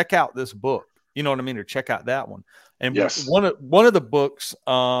 check out this book. You know what I mean? Or check out that one. And Yes. one of the books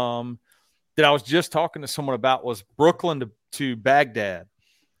that I was just talking to someone about was Brooklyn to Baghdad.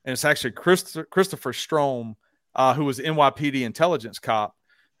 And it's actually Christopher Strom, who was NYPD intelligence cop,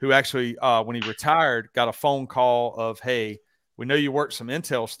 who actually, when he retired, got a phone call of, hey, we know you work some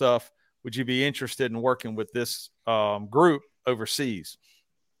intel stuff. Would you be interested in working with this group overseas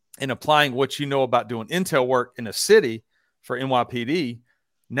and applying what you know about doing intel work in a city for NYPD?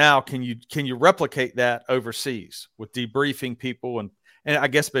 Now, can you replicate that overseas with debriefing people and I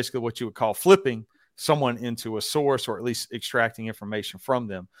guess basically what you would call flipping someone into a source, or at least extracting information from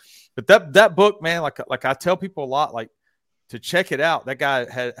them? But that book, man, like I tell people a lot, like, to check it out. That guy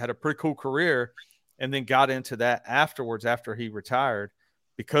had a pretty cool career, and then got into that afterwards after he retired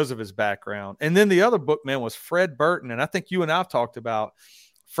because of his background. And then the other book, man, was Fred Burton, and I think you and I've talked about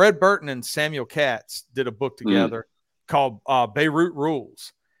Fred Burton and Samuel Katz did a book together called Beirut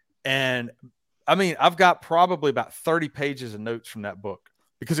Rules. And I mean, I've got probably about 30 pages of notes from that book,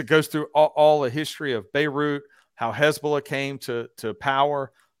 because it goes through all the history of Beirut, how Hezbollah came to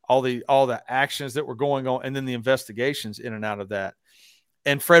power, all the actions that were going on, and then the investigations in and out of that.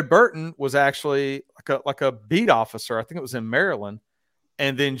 And Fred Burton was actually like a beat officer. I think it was in Maryland,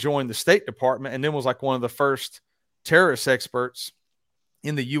 and then joined the State Department, and then was like one of the first terrorist experts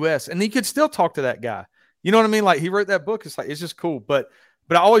in the U.S. And he could still talk to that guy. You know what I mean? Like, he wrote that book. It's like, it's just cool. But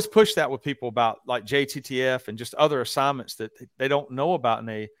I always push that with people about like JTTF and just other assignments that they don't know about. And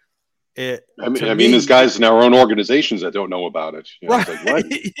I mean, there's guys in our own organizations that don't know about it. You know, right. It's like,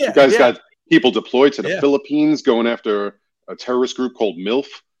 what? You guys got people deployed to the Philippines going after a terrorist group called MILF.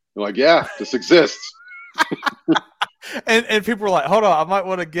 They're like, yeah, this exists. and people are like, hold on, I might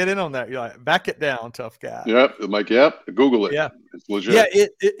want to get in on that. You're like, back it down, tough guy. Yep. I'm like, Google it. Yeah. It's legit.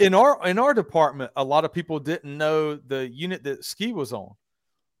 Yeah. In our department, a lot of people didn't know the unit that Ski was on.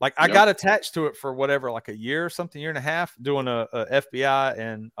 Like, I got attached to it for whatever, like a year or something, year and a half, doing a FBI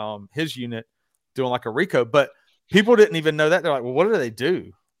and his unit doing like a RICO. But people didn't even know that. They're like, well, what do they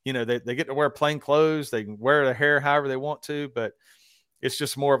do? You know, they get to wear plain clothes. They can wear their hair however they want to. But it's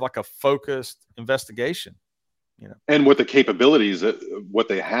just more of like a focused investigation. You know, and with the capabilities that what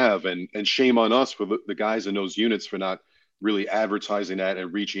they have, and shame on us for the guys in those units for not really advertising that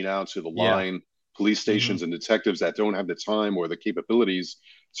and reaching out to the line police stations and detectives that don't have the time or the capabilities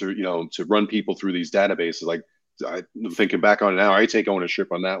to run people through these databases. Like, thinking back on it now, I take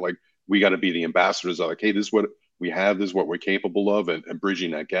ownership on that. Like, we got to be the ambassadors of, like, hey, this is what we have, this is what we're capable of, and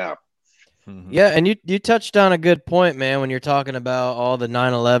bridging that gap. Yeah, and you touched on a good point, man, when you're talking about all the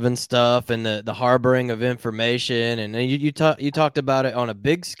 9/11 stuff and the harboring of information, and you talked about it on a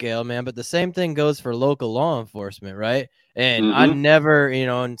big scale, man, but the same thing goes for local law enforcement, right? And I never,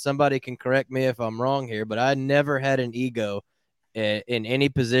 and somebody can correct me if I'm wrong here, but I never had an ego in any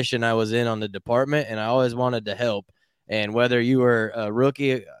position I was in on the department, and I always wanted to help. And whether you were a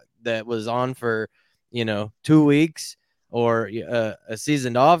rookie that was on for 2 weeks or a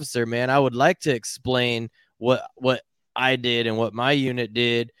seasoned officer, man, I would like to explain what I did and what my unit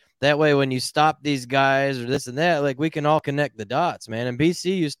did. That way, when you stop these guys or this and that, like, we can all connect the dots, man. And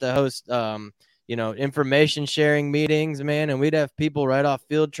BC used to host, information sharing meetings, man, and we'd have people right off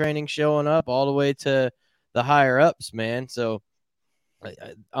field training showing up all the way to the higher ups, man. So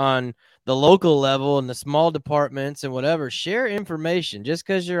on the local level and the small departments and whatever, share information. Just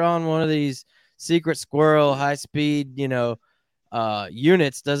because you're on one of these secret squirrel high speed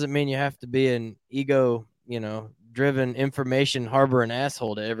units doesn't mean you have to be an ego driven information harboring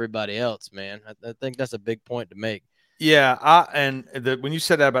asshole to everybody else, man. I think that's a big point to make. Yeah, when you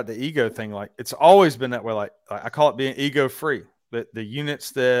said that about the ego thing, like, it's always been that way. Like, I call it being ego free. The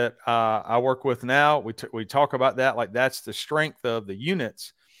units that I work with now, we talk about that. Like, that's the strength of the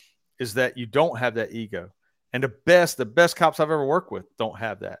units, is that you don't have that ego. And the best cops I've ever worked with don't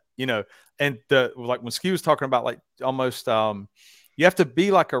have that, And like when Ski was talking about, like, almost you have to be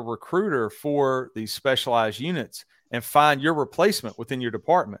like a recruiter for these specialized units and find your replacement within your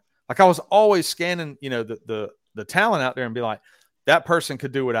department. Like, I was always scanning, the talent out there and be like, that person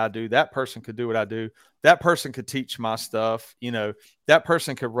could do what I do. That person could do what I do. That person could teach my stuff. That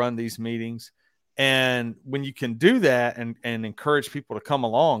person could run these meetings. And when you can do that and encourage people to come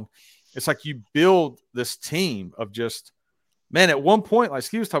along, it's like you build this team of just, man, at one point, like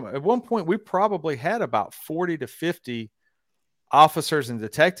Ski was talking about, at one point we probably had about 40 to 50 officers and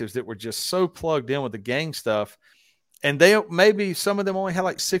detectives that were just so plugged in with the gang stuff. And maybe some of them only had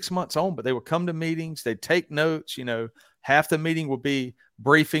like 6 months on, but they would come to meetings, they'd take notes, half the meeting would be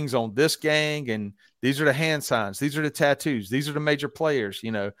briefings on this gang, and these are the hand signs, these are the tattoos, these are the major players,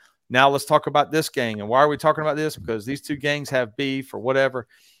 now let's talk about this gang. And why are we talking about this? Because these two gangs have beef or whatever.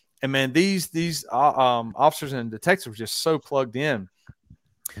 And man, these officers and detectives were just so plugged in.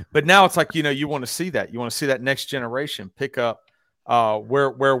 But now it's like, you want to see that. You want to see that next generation pick up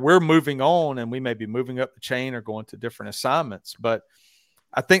where we're moving on, and we may be moving up the chain or going to different assignments. But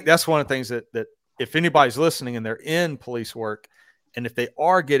I think that's one of the things that if anybody's listening and they're in police work, and if they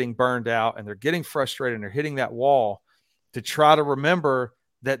are getting burned out and they're getting frustrated and they're hitting that wall, to try to remember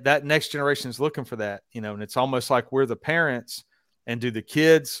that next generation is looking for that, and it's almost like we're the parents, and do the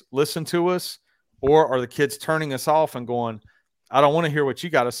kids listen to us, or are the kids turning us off and going, I don't want to hear what you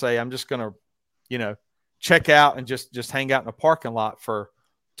got to say. I'm just going to, check out and just hang out in a parking lot for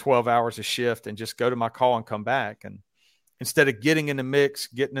 12 hours a shift and just go to my call and come back. And instead of getting in the mix,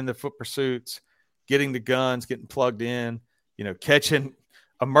 getting in the foot pursuits, getting the guns, getting plugged in, catching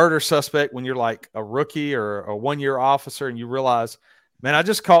a murder suspect when you're like a rookie or a 1-year officer, and you realize, man, I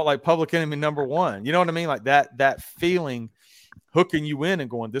just caught like public enemy number one. You know what I mean? Like that feeling hooking you in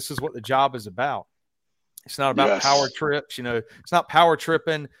and going, this is what the job is about. It's not about power trips, it's not power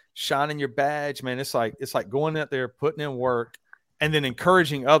tripping, shining your badge, man. It's like going out there, putting in work, and then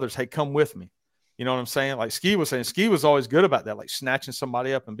encouraging others. Hey, come with me. You know what I'm saying? Like Ski was saying, Ski was always good about that, like snatching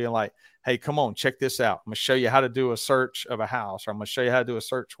somebody up and being like, hey, come on, check this out. I'm going to show you how to do a search of a house, or I'm going to show you how to do a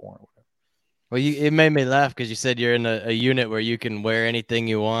search warrant. Well, it made me laugh because you said you're in a unit where you can wear anything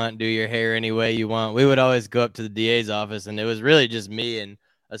you want, do your hair any way you want. We would always go up to the DA's office, and it was really just me and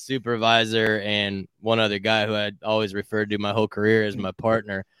a supervisor and one other guy who I'd always referred to my whole career as my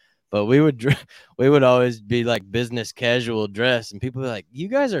partner. But we would always be like business casual dress, and people were like, you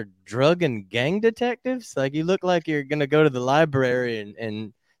guys are drug and gang detectives? Like, you look like you're going to go to the library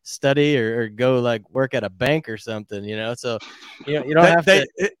and study or go like work at a bank or something, So you don't have to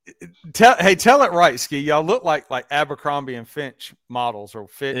tell it right, Ski. Y'all look like Abercrombie and Finch models, or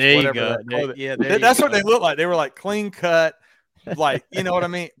Fitch, there whatever. That's what they look like. They were like clean cut, like, you know what I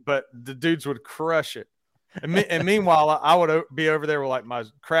mean? But the dudes would crush it. And meanwhile, I would be over there with like my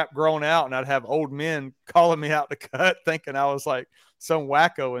crap growing out, and I'd have old men calling me out to cut, thinking I was like some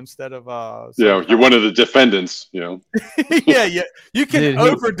wacko instead of you're one of the defendants, yeah. You can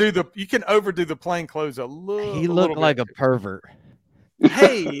overdo the plain clothes a little. He looked like a pervert.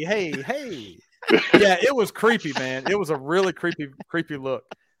 Hey. Yeah, it was creepy, man. It was a really creepy look.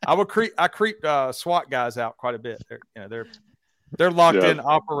 I creeped SWAT guys out quite a bit. They're locked in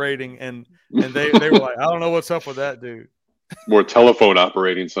operating, and they were like, I don't know what's up with that dude. More telephone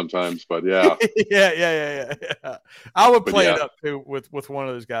operating sometimes, but yeah. yeah. I would play it up too with one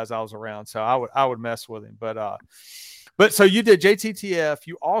of those guys I was around, so I would mess with him. But so you did JTTF.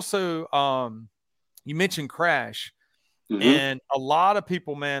 You also you mentioned C.R.A.S.H. Mm-hmm. And a lot of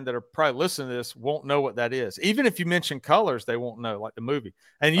people, man, that are probably listening to this won't know what that is. Even if you mention Colors, they won't know, like the movie.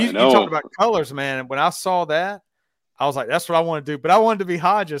 And you talked about Colors, man. And when I saw that, I was like, that's what I want to do. But I wanted to be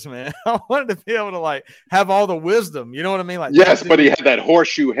Hodges, man. I wanted to be able to like have all the wisdom. You know what I mean? Like, yes, but he had that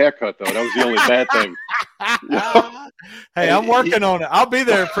horseshoe haircut, though. That was the only bad thing. Hey, I'm working on it. I'll be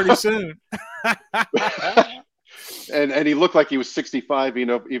there pretty soon. And he looked like he was 65,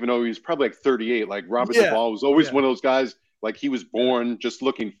 even though he was probably like 38. Like Robert Duvall was always one of those guys, like he was born just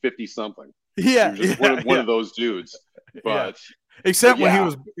looking 50-something. Yeah, he was just one of those dudes. But except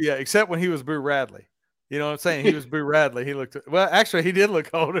when he was Boo Radley. You know what I'm saying? He was Boo Radley. He looked actually he did look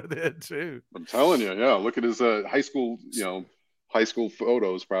older then too. I'm telling you, yeah. Look at his high school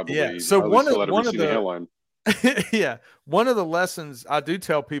photos probably. Yeah. So one of the hairline. Yeah, one of the lessons I do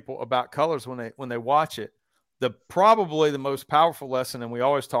tell people about Colors when they watch it, probably the most powerful lesson, and we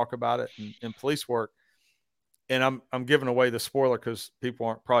always talk about it in police work, and I'm giving away the spoiler because people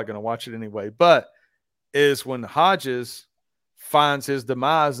aren't probably going to watch it anyway, but is when Hodges finds his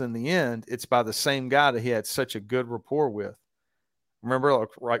demise in the end, it's by the same guy that he had such a good rapport with. Remember,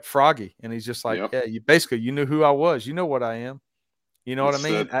 like Froggy, and he's just like, yeah, you knew who I was, you know what I am. You know what I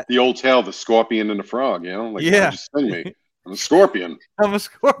mean? The old tale, the scorpion and the frog, like, just sing me. I'm a scorpion. I'm a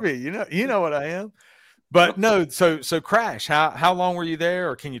scorpion. You know what I am. But no, so C.R.A.S.H., how long were you there,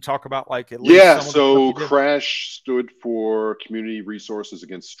 or can you talk about like at least? Yeah, so C.R.A.S.H. stood for Community Resources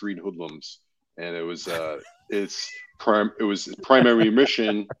Against Street Hoodlums, and it was its primary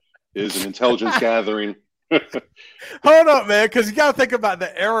mission is an intelligence gathering. Hold up, man, because you got to think about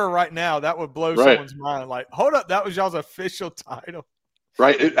the era right now. That would blow someone's mind. Like, hold up, that was y'all's official title.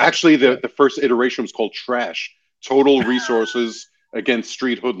 Right. Actually, the first iteration was called Trash, Total Resources Against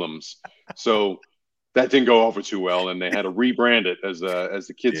Street Hoodlums. So that didn't go over too well, and they had to rebrand it, as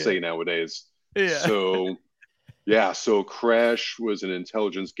the kids say nowadays. Yeah. So C.R.A.S.H. was an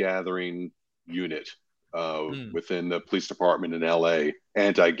intelligence gathering unit within the police department in L.A.,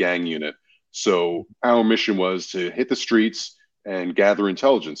 anti-gang unit. So our mission was to hit the streets, and gather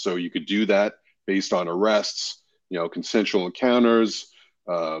intelligence. So you could do that based on arrests, consensual encounters,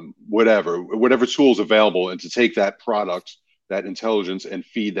 whatever tools available, and to take that product, that intelligence, and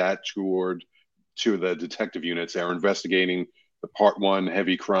feed that to the detective units that are investigating the Part 1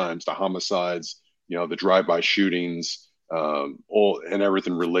 heavy crimes, the homicides, the drive-by shootings, all and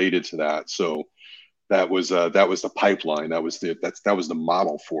everything related to that. So that was the pipeline. That was the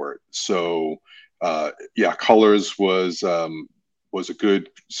model for it. So Colors was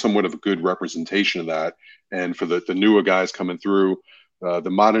somewhat of a good representation of that. And for the newer guys coming through, the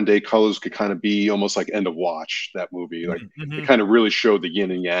modern day Colors could kind of be almost like End of Watch, that movie. Like it kind of really showed the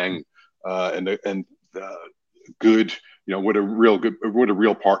yin and yang, and good, what a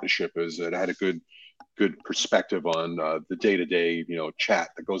real partnership is. It had a good perspective on the day-to-day, chat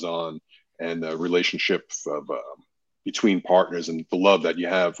that goes on, and the relationship of between partners, and the love that you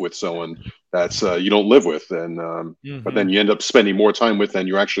have with someone that's you don't live with, and but then you end up spending more time with than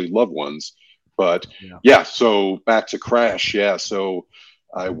your actually loved ones. But so back to C.R.A.S.H. So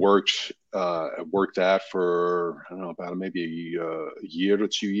I worked at for, I don't know, about maybe a year to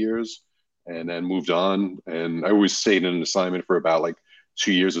 2 years, and then moved on. And I always stayed in an assignment for about like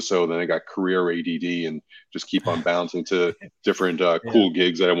 2 years or so. Then I got career ADD and just keep on bouncing to different cool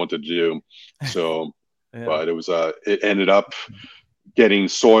gigs that I wanted to do. So, but it ended up getting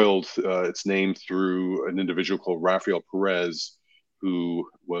soiled. Its name through an individual called Rafael Perez, who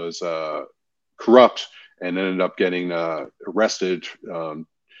was corrupt and ended up getting arrested.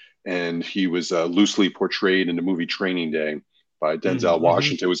 And he was loosely portrayed in the movie Training Day by Denzel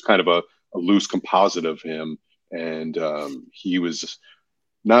Washington. It was kind of a loose composite of him. And he was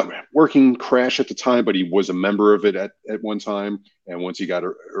not working C.R.A.S.H. at the time, but he was a member of it at one time. And once he got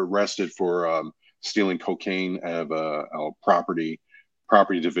arrested for stealing cocaine out of our property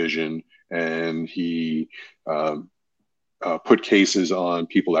division, and he put cases on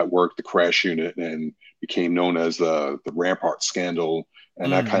people that worked the C.R.A.S.H. unit, and became known as the Rampart Scandal.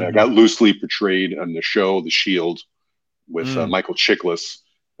 And that kind of got loosely portrayed on the show The Shield with Michael Chiklis.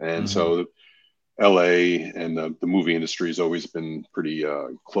 And so LA and the movie industry has always been pretty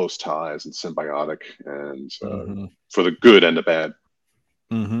close ties and symbiotic, and for the good and the bad.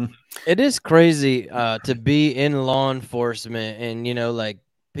 It is crazy to be in law enforcement, and like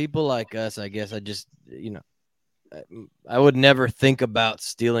people like us. I guess I just I would never think about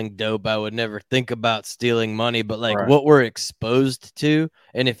stealing dope. I would never think about stealing money, but like what we're exposed to,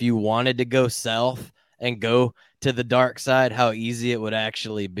 and if you wanted to go south and go to the dark side, how easy it would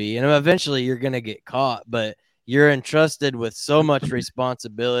actually be. And eventually you're going to get caught, but you're entrusted with so much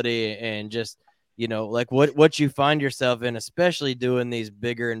responsibility, and just, like what you find yourself in, especially doing these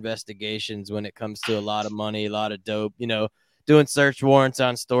bigger investigations when it comes to a lot of money, a lot of dope, doing search warrants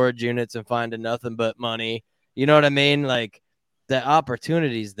on storage units and finding nothing but money. You know what I mean? Like the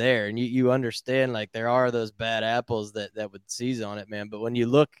opportunity's there, and you understand, like there are those bad apples that would seize on it, man. But when you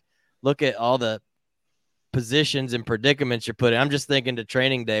look at all the positions and predicaments you're put in. I'm just thinking to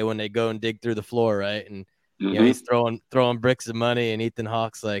Training Day when they go and dig through the floor, right? And he's throwing bricks of money, and Ethan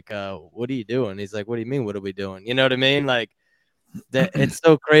Hawke's like, what are you doing? He's like, what do you mean, what are we doing? You know what I mean? Like that. It's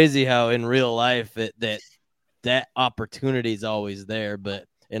so crazy how in real life that opportunity is always there, but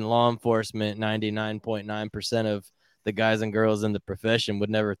in law enforcement, 99.9% of the guys and girls in the profession would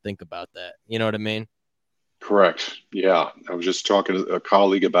never think about that. You know what I mean? Correct. Yeah. I was just talking to a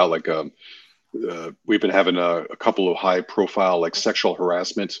colleague about like we've been having a couple of high profile like sexual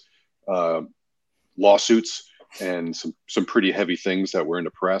harassment lawsuits, and some pretty heavy things that were in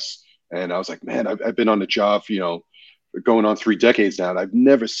the press. And I was like, man, I've been on the job, going on 3 decades now, and I've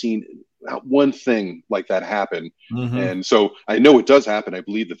never seen not one thing like that happen. And so I know it does happen. I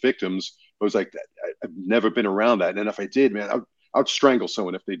believe the victims. I was like, I've never been around that. And if I did, man, I'd strangle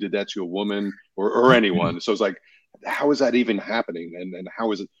someone if they did that to a woman or anyone. So it's like, how is that even happening? And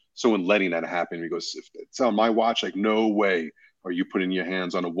how is it someone letting that happen? Because if it's on my watch, like no way are you putting your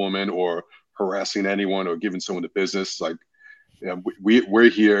hands on a woman or harassing anyone or giving someone the business. Like, we're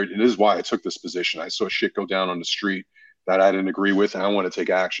here, and this is why I took this position. I saw shit go down on the street that I didn't agree with, and I want to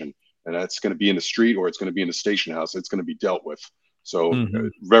take action. And that's going to be in the street, or it's going to be in the station house. It's going to be dealt with. So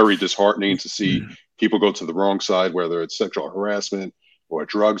very disheartening to see people go to the wrong side, whether it's sexual harassment or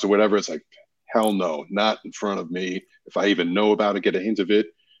drugs or whatever. It's like, hell no, not in front of me. If I even know about it, get a hint of it,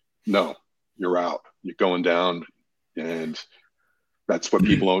 no, you're out. You're going down. And that's what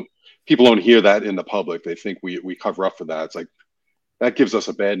people don't hear that in the public. They think we cover up for that. It's like, that gives us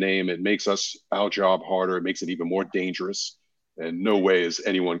a bad name. It makes our job harder. It makes it even more dangerous. And no way is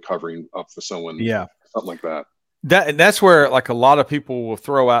anyone covering up for someone. Yeah. Something like that. That's where like a lot of people will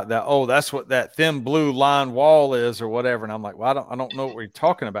throw out that, oh, that's what that thin blue line wall is or whatever. And I'm like, well, I don't know what we're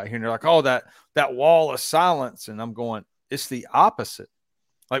talking about here. And they're like, oh, that wall of silence. And I'm going, it's the opposite.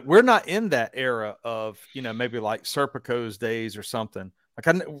 Like we're not in that era of, maybe like Serpico's days or something.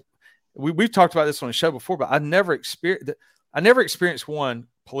 Like we've talked about this on the show before, but I never experienced one,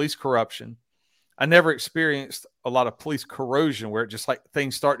 police corruption. I never experienced a lot of police corrosion where it just like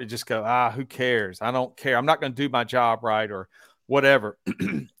things start to just go, who cares? I don't care. I'm not going to do my job right or whatever.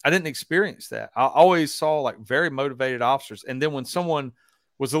 I didn't experience that. I always saw like very motivated officers. And then when someone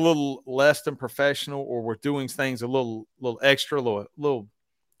was a little less than professional or were doing things a little extra, little,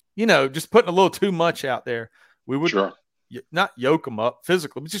 just putting a little too much out there, we would not yoke them up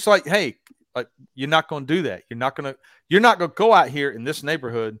physically, but just like, hey, like you're not going to do that. You're not going to go out here in this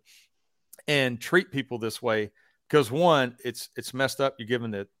neighborhood and treat people this way because one, it's messed up. You're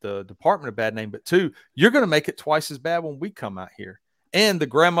giving the department a bad name, but two, you're going to make it twice as bad when we come out here. And the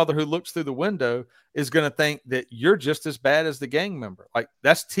grandmother who looks through the window is going to think that you're just as bad as the gang member. Like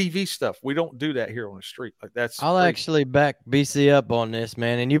that's TV stuff. We don't do that here on the street. Like I'll actually back BC up on this,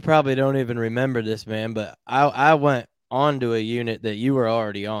 man. And you probably don't even remember this, man, but I went onto a unit that you were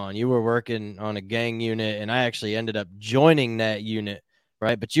already on. You were working on a gang unit, and I actually ended up joining that unit.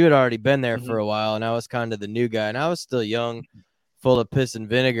 Right. But you had already been there for a while, and I was kind of the new guy, and I was still young, full of piss and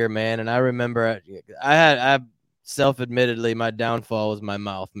vinegar, man. And I remember I self-admittedly, my downfall was my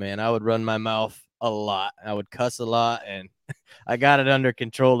mouth, man. I would run my mouth a lot. I would cuss a lot, and I got it under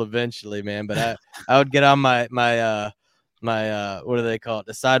control eventually, man. But I would get on my what do they call it?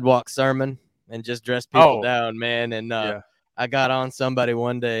 The sidewalk sermon and just dress people down, man. And I got on somebody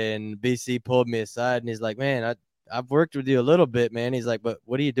one day, and BC pulled me aside, and he's like, man, I've worked with you a little bit, man. He's like, but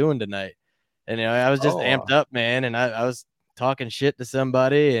what are you doing tonight? And I was just amped up, man. And I was talking shit to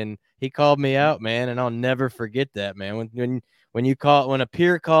somebody, and he called me out, man. And I'll never forget that, man. When a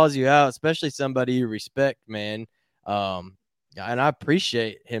peer calls you out, especially somebody you respect, man. And I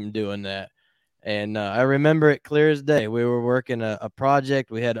appreciate him doing that. And I remember it clear as day. We were working a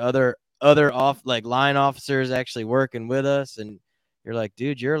project. We had other line officers actually working with us, and you're like,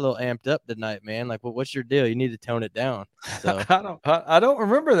 dude, you're a little amped up tonight, man. Like, what's your deal? You need to tone it down. So I don't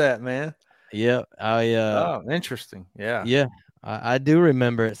remember that, man. Yeah. Interesting. Yeah. Yeah. I do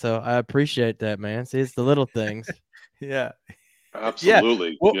remember it. So I appreciate that, man. See, it's the little things. Yeah.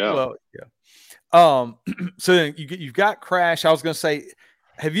 Absolutely. Well, yeah. So then you've got C.R.A.S.H. I was going to say,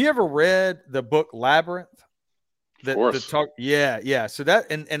 have you ever read the book Labyrinth? Of course. So that,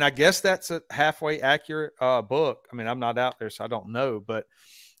 and I guess that's a halfway accurate book. I mean, I'm not out there, so I don't know. But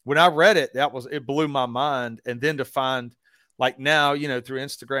when I read it, it blew my mind. And then to find, like now, through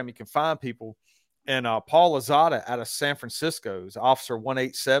Instagram, you can find people. And Paul Lozada out of San Francisco is Officer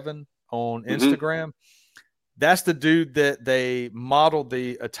 187 on Instagram. That's the dude that they modeled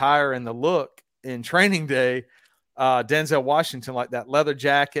the attire and the look in Training Day. Denzel Washington, like that leather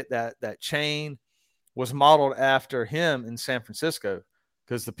jacket, that chain, was modeled after him in San Francisco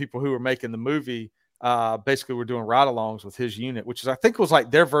because the people who were making the movie basically were doing ride-alongs with his unit, which I think was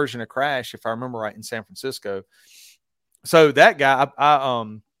like their version of C.R.A.S.H, if I remember right, in San Francisco. So that guy, I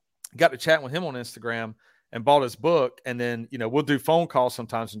got to chat with him on Instagram and bought his book. And then, we'll do phone calls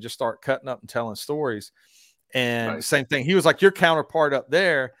sometimes and just start cutting up and telling stories. And Same thing. He was like your counterpart up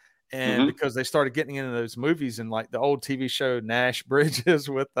there. And because they started getting into those movies and like the old TV show Nash Bridges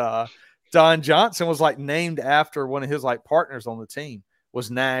with Don Johnson was like named after one of his like partners on the team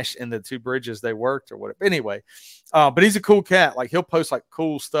was Nash and the two bridges they worked or whatever. Anyway, but he's a cool cat. Like he'll post like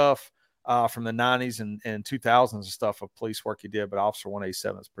cool stuff from the 90s and 2000s and stuff of police work he did. But Officer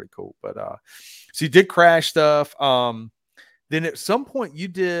 187 is pretty cool. But so you did C.R.A.S.H stuff. Then at some point you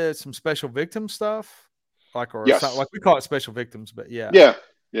did some special victim stuff, like like we call it special victims. But yeah.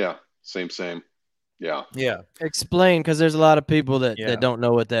 Same. Yeah. Explain, because there's a lot of people that don't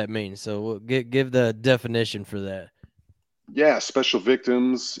know what that means. So we'll give the definition for that. Yeah, special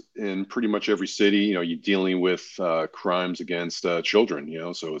victims in pretty much every city. You're dealing with crimes against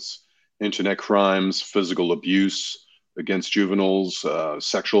children. So it's internet crimes, physical abuse against juveniles,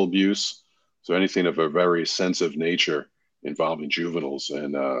 sexual abuse. So anything of a very sensitive nature involving juveniles,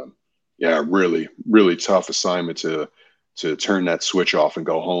 and really, really tough assignment to turn that switch off and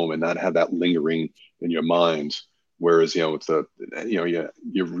go home and not have that lingering in your mind. Whereas, with the,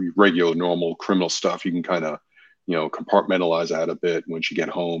 your regular normal criminal stuff, you can kind of, compartmentalize that a bit once you get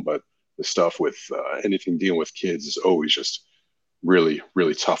home. But the stuff with anything dealing with kids is always just really,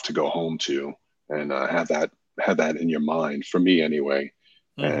 really tough to go home to and have that in your mind, for me anyway.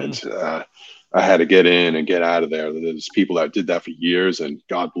 And I had to get in and get out of there. There's people that did that for years, and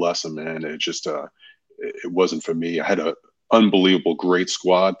God bless them, man. It just, it wasn't for me. I had a unbelievable, great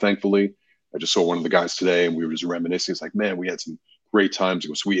squad, thankfully. I just saw one of the guys today, and we were just reminiscing. It's like, man, we had some great times.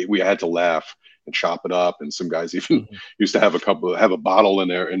 We had to laugh and chop it up, and some guys even used to have a bottle in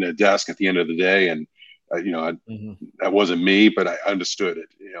their desk at the end of the day, and that wasn't me, but I understood it.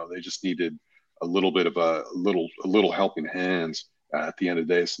 They just needed a little bit of a little helping hands at the end of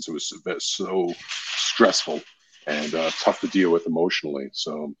the day, since it was so stressful and tough to deal with emotionally.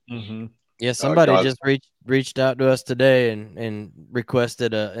 So yeah, somebody just reached out to us today and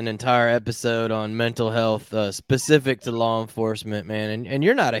requested an entire episode on mental health specific to law enforcement, man. And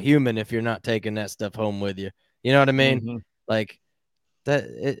you're not a human if you're not taking that stuff home with you. You know what I mean? Like that,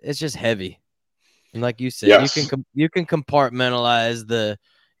 it's just heavy. And like you said, yes. you can compartmentalize the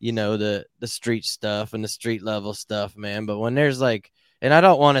street stuff and the street level stuff, man. But when there's and I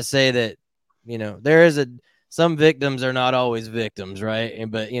don't want to say that, there is some victims are not always victims, right?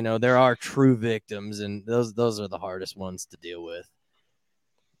 But there are true victims, and those are the hardest ones to deal with.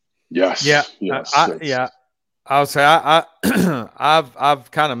 Yes. Yeah. Yes. I would say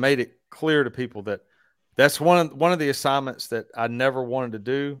I've kind of made it clear to people that that's one of the assignments that I never wanted to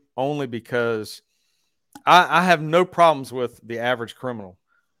do, only because I have no problems with the average criminal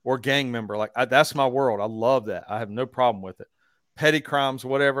or gang member. That's my world. I love that. I have no problem with it. Petty crimes,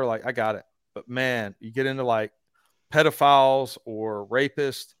 whatever, I got it. But man, you get into pedophiles or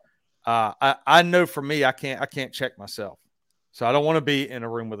rapists. I know for me, I can't check myself. So I don't want to be in a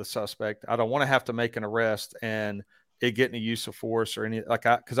room with a suspect. I don't want to have to make an arrest and it getting a use of force or any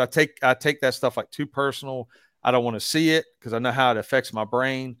because I take that stuff too personal. I don't want to see it because I know how it affects my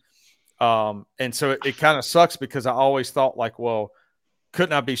brain. And so it kind of sucks because I always thought well,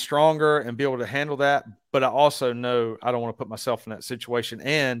 couldn't I be stronger and be able to handle that? But I also know I don't want to put myself in that situation.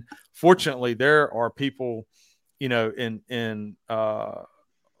 And fortunately, there are people, in our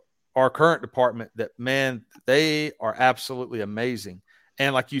current department that, man, they are absolutely amazing.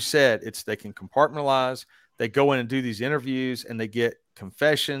 And like you said, they can compartmentalize. They go in and do these interviews and they get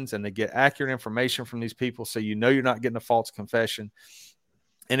confessions and they get accurate information from these people. So you're not getting a false confession.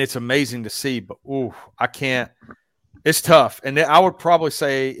 And it's amazing to see, but I can't. It's tough. And I would probably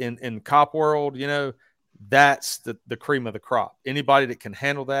say in cop world, that's the cream of the crop. Anybody that can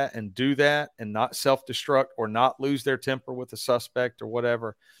handle that and do that and not self-destruct or not lose their temper with a suspect or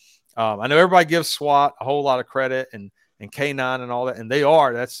whatever. I know everybody gives SWAT a whole lot of credit and K9 and all that, and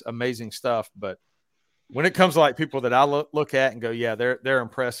that's amazing stuff. But when it comes to people that I look at and go, yeah, they're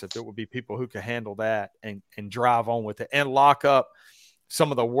impressive. It would be people who can handle that and drive on with it and lock up some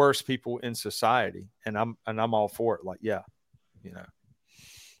of the worst people in society. And I'm all for it.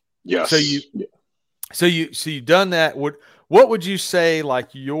 Yes. So you've done that. What would you say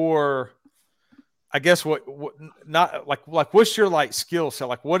your, I guess what not what's your skill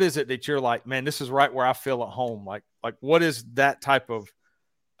set? What is it that you're man, this is right where I feel at home. What is that type of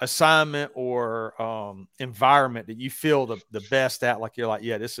assignment or environment that you feel the best at? You're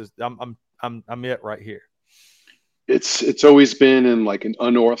yeah, this is I'm it right here. It's always been in an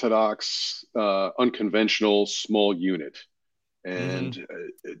unorthodox, unconventional small unit, and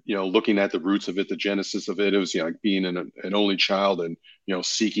looking at the roots of it, the genesis of it, it was being an only child and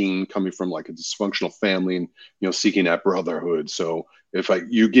coming from a dysfunctional family and seeking that brotherhood. So if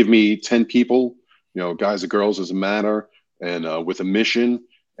you give me 10 people, guys and girls, doesn't matter, and with a mission,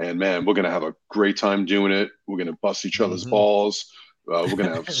 and man, we're gonna have a great time doing it. We're gonna bust each other's balls. We're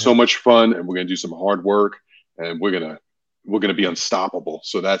gonna have so much fun, and we're gonna do some hard work. And we're gonna be unstoppable.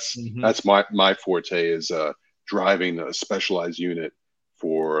 So that's my forte is driving a specialized unit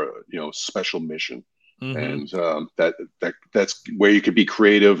for special mission, and that's where you could be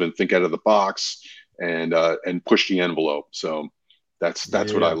creative and think out of the box and push the envelope. So that's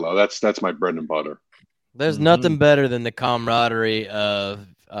what I love. That's my bread and butter. There's nothing better than the camaraderie of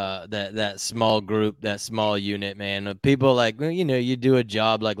that small group, that small unit, man. People you do a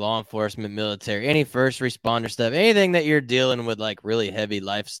job like law enforcement, military, any first responder stuff, anything that you're dealing with really heavy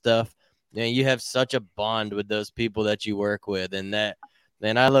life stuff. You have such a bond with those people that you work with, and that,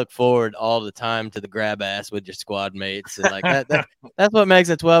 man, I look forward all the time to the grab ass with your squad mates, and that's what makes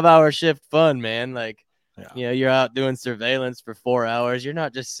a 12-hour shift fun, man. You're out doing surveillance for 4 hours. You're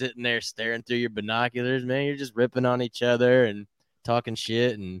not just sitting there staring through your binoculars, man. You're just ripping on each other and talking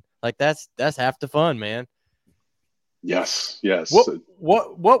shit, and that's half the fun, man. Yes.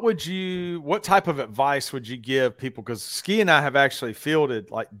 What type of advice would you give people? Because Ski and I have actually fielded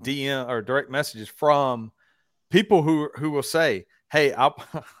DM or direct messages from people who will say, hey, I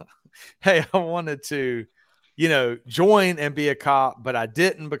wanted to join and be a cop, but I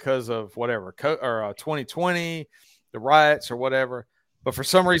didn't because of whatever, or 2020, the riots or whatever. but for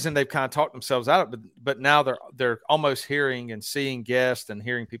some reason they've kind of talked themselves out of it. But now they're almost hearing and seeing guests and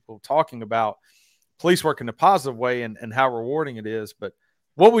hearing people talking about police work in a positive way and how rewarding it is. But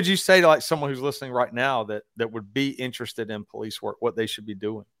what would you say to like someone who's listening right now that would be interested in police work, what they should be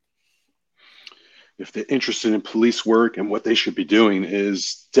doing? If they're interested in police work, and what they should be doing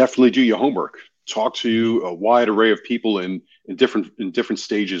is definitely do your homework. Talk to a wide array of people in different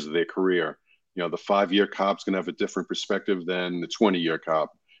stages of their career. You know, the 5-year cop's going to have a different perspective than the 20-year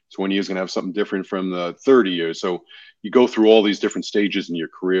cop. 20 years going to have something different from the 30 years. So you go through all these different stages in your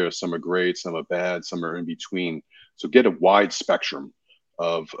career. Some are great, some are bad, some are in between. So get a wide spectrum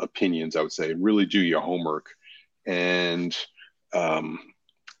of opinions, I would say. Really do your homework, and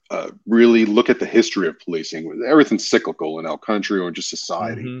really look at the history of policing. Everything's cyclical in our country or just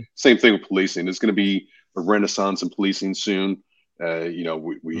society. Same thing with policing. There's going to be a renaissance in policing soon. You know,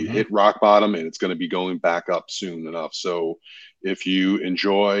 we hit rock bottom, and it's going to be going back up soon enough. So if you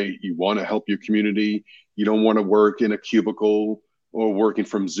want to help your community, you don't want to work in a cubicle or working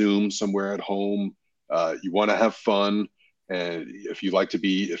from Zoom somewhere at home. You want to have fun. And if you're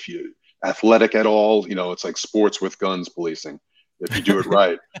athletic at all, you know, it's like sports with guns policing. If you do it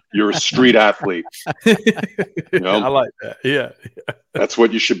right, you're a street athlete. You know? I like that. Yeah. That's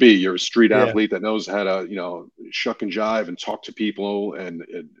what you should be. You're a street athlete that knows how to, you know, shuck and jive and talk to people, and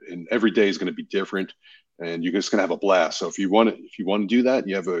every day is going to be different, and you're just going to have a blast. So if you want to do that,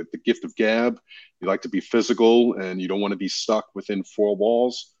 you have the gift of gab, you like to be physical, and you don't want to be stuck within 4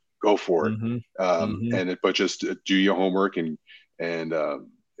 walls, go for it. But just do your homework, and then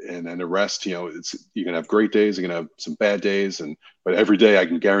the rest, you know, you're going to have great days, you're going to have some bad days, but every day I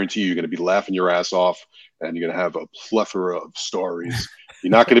can guarantee you're going to be laughing your ass off, and you're going to have a plethora of stories. You're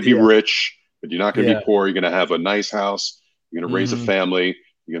not going to be rich, but you're not going to be poor. You're going to have a nice house. You're going to raise a family.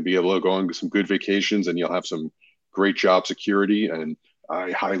 You're going to be able to go on some good vacations, and you'll have some great job security. And I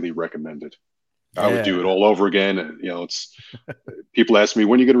highly recommend it. I would do it all over again. And, you know, it's people ask me,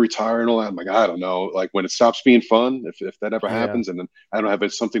 when are you going to retire and all that? I'm like, I don't know. Like, when it stops being fun, if that ever happens, and then I don't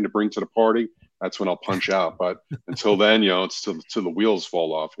have something to bring to the party, that's when I'll punch out. But until then, you know, it's till the wheels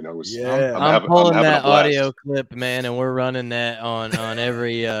fall off. You know, I'm pulling that audio clip, man, and we're running that on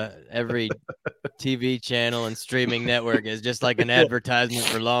every TV channel and streaming network as just like an advertisement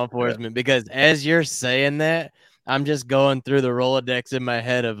for law enforcement. Because as you're saying that, I'm just going through the Rolodex in my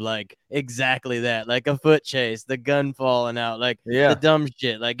head of like exactly that, like a foot chase, the gun falling out, like the dumb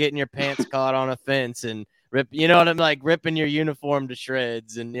shit, like getting your pants caught on a fence and ripping your uniform to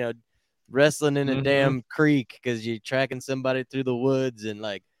shreds, and, you know, wrestling in a damn creek because you're tracking somebody through the woods, and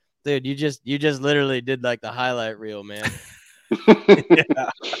like, dude, you just literally did like the highlight reel, man. I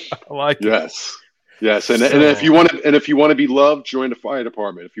like it. Yes, and if you want to be loved, join the fire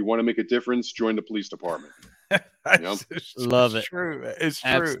department. If you want to make a difference, join the police department. Love it. True. It's true.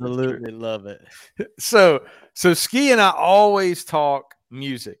 Absolutely love it. So Ski and I always talk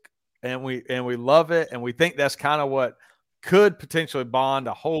music, and we love it, and we think that's kind of what could potentially bond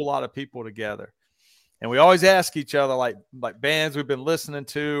a whole lot of people together. And we always ask each other like bands we've been listening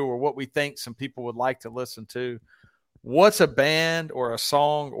to, or what we think some people would like to listen to. What's a band or a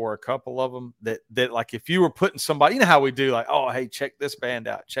song or a couple of them that like, if you were putting somebody, you know how we do, like, oh, hey, check this band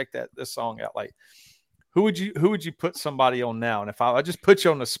out, check this song out, like, who would you put somebody on now? And if I just put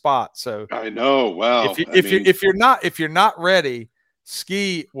you on the spot, so I know, wow. If you're not ready,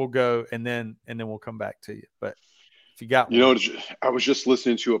 Ski will go, and then we'll come back to you. But if you got one. You know, I was just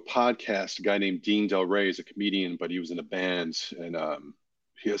listening to a podcast. A guy named Dean Del Rey is a comedian, but he was in a band, and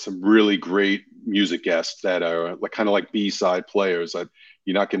he has some really great music guests that are like kind of like B-side players that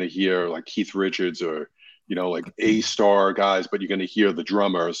you're not going to hear, like Keith Richards or, you know, like A-star guys, but you're going to hear the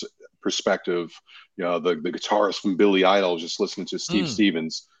drummer's perspective. You know, the guitarist from Billy Idol, just listening to Steve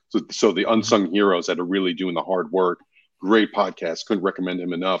Stevens. So the unsung heroes that are really doing the hard work. Great podcast. Couldn't recommend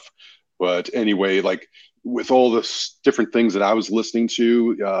him enough. But anyway, like with all the different things that I was listening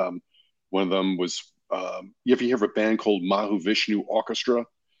to, one of them was, you ever hear of a band called Mahavishnu Orchestra?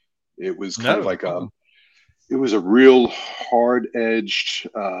 It was kind of like it was a real hard-edged,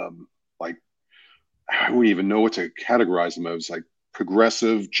 like, I wouldn't even know what to categorize them. It was like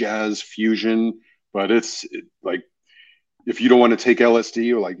progressive jazz fusion, but it's like, if you don't want to take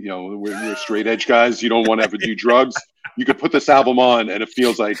LSD, or like, you know, we're straight edge guys, you don't want to have to do drugs, you could put this album on and it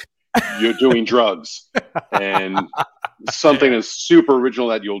feels like you're doing drugs. And something is super original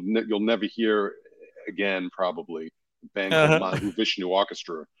that you'll never hear again, probably. A band called Mahavishnu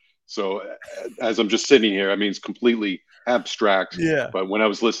Orchestra. So as I'm just sitting here, I mean, it's completely abstract. Yeah. But when I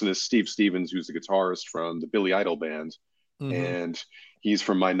was listening to Steve Stevens, who's the guitarist from the Billy Idol band, and he's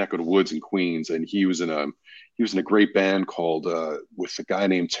from my neck of the woods in Queens, and he was he was in a great band called with a guy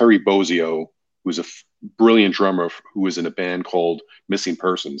named Terry Bozzio, who's a brilliant drummer who was in a band called Missing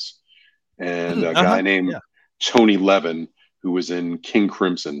Persons, and a guy named Tony Levin, who was in King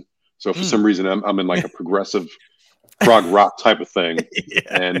Crimson. So for some reason, I'm in like a progressive prog rock type of thing.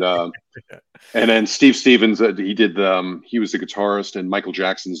 And then Steve Stevens, he was the guitarist in Michael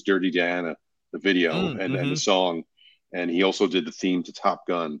Jackson's Dirty Diana, the video and the song. And he also did the theme to Top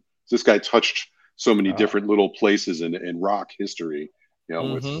Gun. So this guy touched so many different little places in rock history,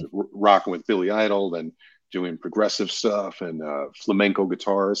 with rocking with Billy Idol and doing progressive stuff and flamenco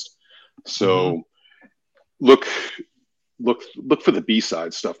guitarist. So look for the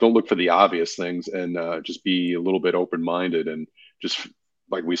B-side stuff. Don't look for the obvious things, and just be a little bit open-minded. And just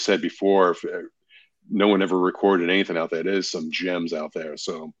like we said before, if no one ever recorded anything out there, there's some gems out there.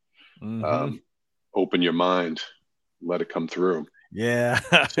 So open your mind, let it come through. Yeah.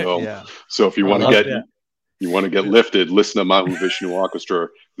 So if you want to get lifted, listen to Mahu Vishnu Orchestra.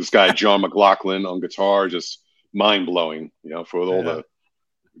 This guy John McLaughlin on guitar, just mind blowing. For all the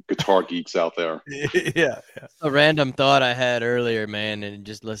guitar geeks out there. A random thought I had earlier, man, and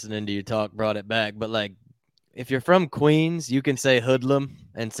just listening to you talk brought it back. But like, if you're from Queens, you can say hoodlum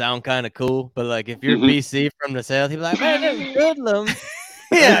and sound kind of cool. But like, if you're BC from the South, you're like, man, that's hoodlum.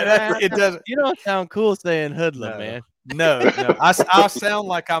 It doesn't. You don't sound cool saying hoodlum, man. No. I sound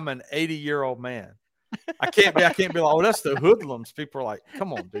like I'm an 80-year-old man. I can't be like, oh, that's the hoodlums. People are like,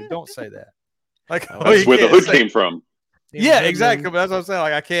 come on, dude, don't say that. Like, that's where the hood came from. Yeah, exactly. But that's what I'm saying.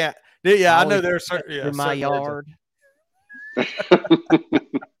 Like, I can't. Yeah, I know there's certain in my yard.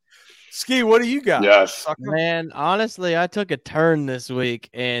 Ski, what do you got? Yes, man. Honestly, I took a turn this week,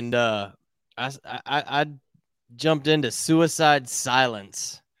 and I jumped into Suicide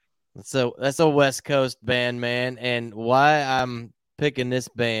Silence. So that's a West Coast band, man. And why I'm picking this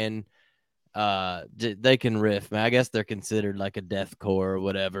band, they can riff, man. I guess they're considered like a deathcore or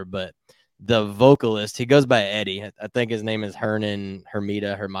whatever, but the vocalist, he goes by Eddie. I think his name is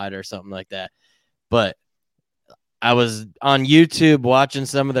Hermita or something like that. But I was on YouTube watching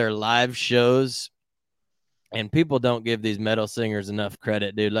some of their live shows, and people don't give these metal singers enough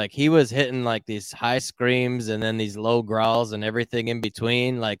credit, dude. Like, he was hitting like these high screams and then these low growls and everything in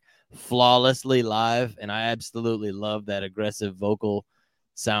between, like flawlessly live. And I absolutely love that aggressive vocal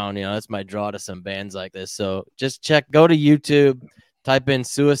sound. That's my draw to some bands like this. So just go to YouTube, type in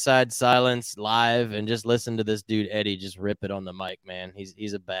Suicide Silence live, and just listen to this dude Eddie just rip it on the mic, man.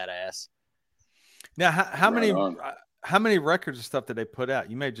 He's a badass. Now, how many records and stuff did they put out?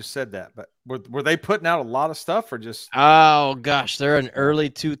 You may have just said that, but were they putting out a lot of stuff or just? Oh gosh, they're an early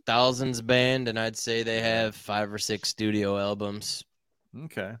 2000s band, and I'd say they have 5 or 6 studio albums.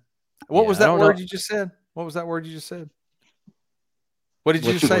 Okay. What was that word you just said? What was that word you just said? What did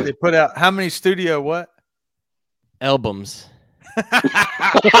you just say? They put out how many studio what? Albums.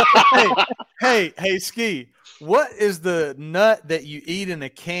 Hey, Ski. What is the nut that you eat in a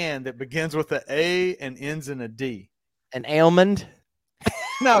can that begins with an A and ends in a D? An almond.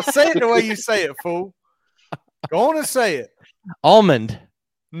 No, say it the way you say it, fool. Go on and say it. Almond.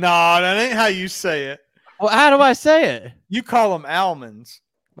 No, that ain't how you say it. Well, how do I say it? You call them almonds.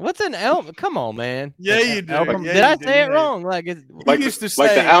 What's an almond? Come on, man. Yeah, you do. Yeah, did I say it wrong? Like, used to say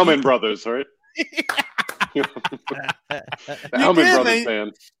like the Almond Brothers, right? The Almond Brothers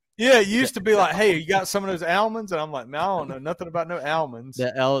fan. Yeah, it used to be like, hey, you got some of those almonds? And I'm like, man, I don't know nothing about no almonds.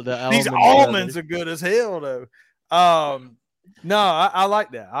 These almonds are good as hell, though. No, I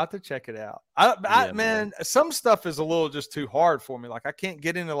like that. I'll have to check it out. Man, some stuff is a little just too hard for me. Like, I can't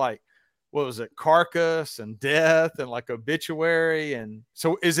get into like, what was it, Carcass and Death and like Obituary. And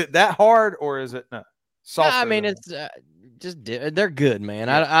so is it that hard or is it no? I mean, it's they're good, man.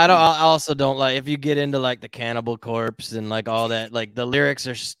 I also don't like if you get into like the Cannibal Corpse and like all that, like the lyrics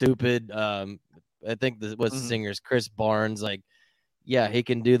are stupid. I think the singer's Chris Barnes, like, yeah, he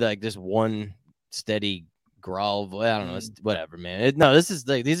can do like just one steady growl. I don't know, it's whatever, man.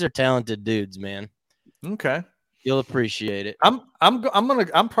 These are talented dudes, man. Okay, you'll appreciate it. I'm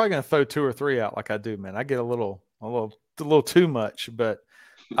probably gonna throw 2 or 3 out like I do, man. I get a little too much, but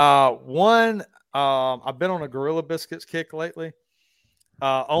one. I've been on a Gorilla Biscuits kick lately.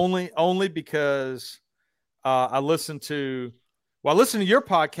 Only because I listened to your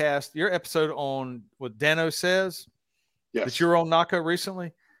podcast, your episode on what Dano says. Yes. That you were on Knocko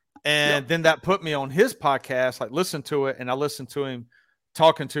recently. And then that put me on his podcast, like listened to it, and I listened to him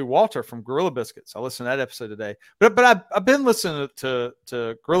talking to Walter from Gorilla Biscuits. I listened to that episode today. But I've been listening to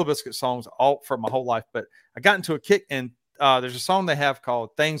Gorilla Biscuit songs all for my whole life, but I got into a kick, and there's a song they have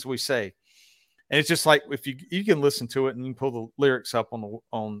called Things We Say. And it's just like, if you can listen to it and you can pull the lyrics up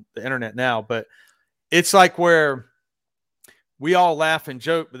on the internet now, but it's like where we all laugh and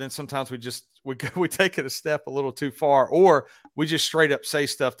joke, but then sometimes we take it a step a little too far, or we just straight up say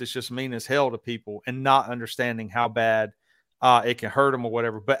stuff that's just mean as hell to people and not understanding how bad it can hurt them or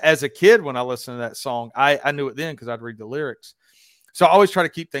whatever. But as a kid, when I listened to that song, I knew it then because I'd read the lyrics. So I always try to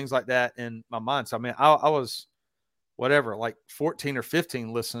keep things like that in my mind. So I mean, I was whatever, like 14 or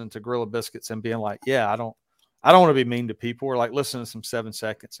 15, listening to Gorilla Biscuits and being like, yeah, I don't want to be mean to people, or like listening to some 7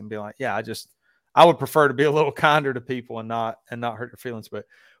 Seconds and being like, yeah, I would prefer to be a little kinder to people and not hurt their feelings. But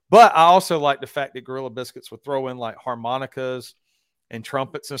I also like the fact that Gorilla Biscuits would throw in like harmonicas and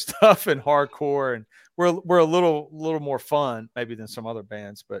trumpets and stuff and hardcore, and we're a little more fun maybe than some other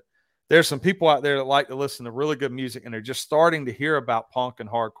bands. But there's some people out there that like to listen to really good music, and they're just starting to hear about punk and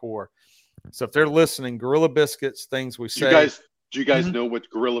hardcore. So if they're listening, Gorilla Biscuits, Things We Say. Do you guys know what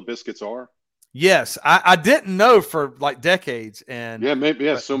Gorilla Biscuits are? Yes, I didn't know for like decades, and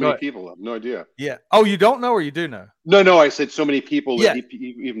so many people have no idea. Yeah. Oh, you don't know, or you do know? No, I said so many people, yeah.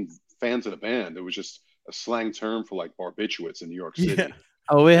 even fans of the band. It was just a slang term for like barbiturates in New York City. Yeah.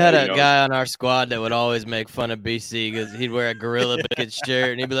 Oh, we had a guy on our squad that would always make fun of BC because he'd wear a Gorilla Biscuits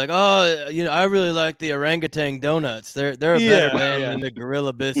shirt and he'd be like, "Oh, I really like the orangutan donuts. They're a better band than the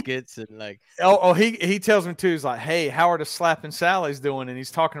Gorilla Biscuits." And like, he tells me too. He's like, "Hey, how are the Slapping Sally's doing?" And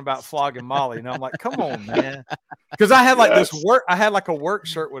he's talking about Flogging Molly, and I'm like, "Come on, man," because I had like this work. I had like a work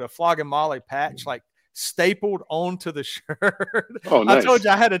shirt with a Flogging Molly patch, like stapled onto the shirt. Oh, nice. I told you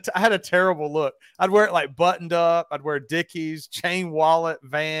I had a terrible look. I'd wear it like buttoned up. I'd wear Dickies, chain wallet,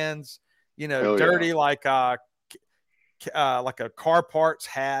 Vans, dirty like a car parts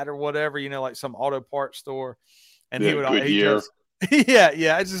hat or whatever, like some auto parts store. And he would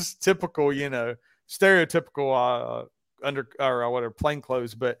it's just typical, stereotypical whatever plain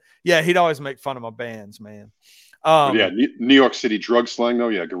clothes. But yeah, he'd always make fun of my bands, man. New York City drug slang, though.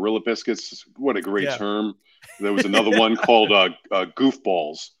 Yeah, Gorilla Biscuits. What a great term. There was another one called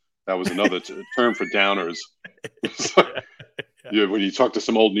goofballs. That was another term for downers. When you talk to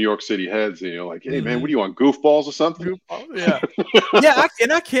some old New York City heads, and you're like, "Hey, man, what do you want, goofballs or something?"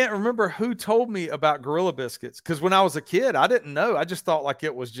 And I can't remember who told me about Gorilla Biscuits, because when I was a kid, I didn't know. I just thought like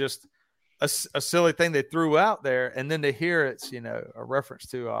it was just a silly thing they threw out there, and then to hear it's a reference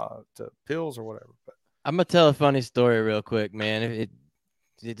to pills or whatever. But I'm gonna tell a funny story real quick, man.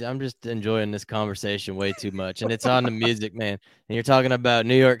 I'm just enjoying this conversation way too much, and it's on the music, man. And you're talking about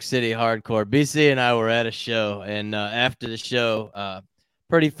New York City hardcore. BC and I were at a show, and after the show,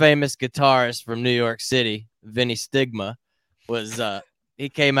 pretty famous guitarist from New York City, Vinny Stigma, was he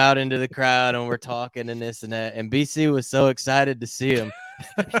came out into the crowd, and we're talking and this and that, and BC was so excited to see him.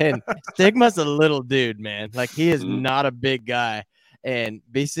 And Stigma's a little dude, man. Like, he is not a big guy, and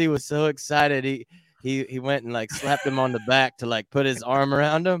BC was so excited. He went and like slapped him on the back to like put his arm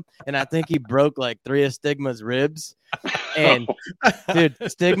around him, and I think he broke like 3 of Stigma's ribs. And dude,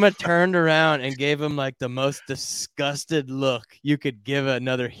 Stigma turned around and gave him like the most disgusted look you could give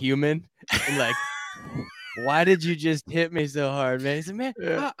another human, and like, "Why did you just hit me so hard, man?" He said, "Man,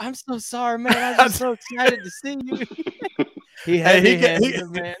 I'm so sorry, man. I was just so excited to see you." He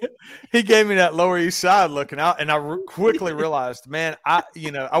gave me that Lower East Side looking out, and I quickly realized, man, I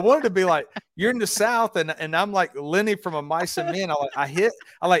wanted to be like, you're in the South, and I'm like Lenny from N.Y.C. Men. I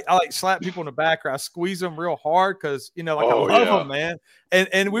slap people in the back, or I squeeze them real hard because I love them, man.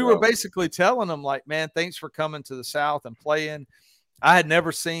 And we were basically telling them like, man, thanks for coming to the South and playing. I had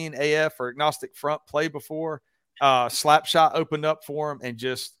never seen AF or Agnostic Front play before. Slapshot opened up for them, and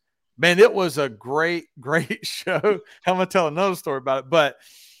just. Man, it was a great show. I'm gonna tell another story about it, but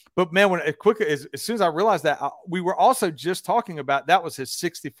man, as soon as I realized that, we were also just talking about that was his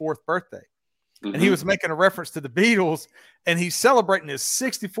 64th birthday, and he was making a reference to the Beatles, and he's celebrating his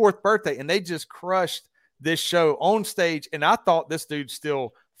 64th birthday, and they just crushed this show on stage, and I thought this dude's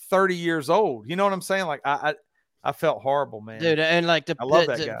still 30 years old. You know what I'm saying? Like I felt horrible, man. Dude, and like I love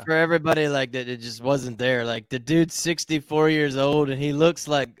that guy. For everybody like that, it just wasn't there. Like, the dude's 64 years old, and he looks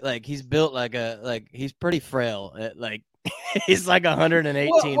like he's built like he's pretty frail. Like he's like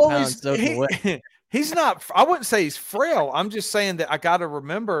 118 pounds soaking wet. He's not. I wouldn't say he's frail. I'm just saying that I got to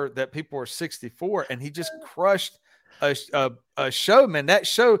remember that people are 64, and he just crushed a show, man. That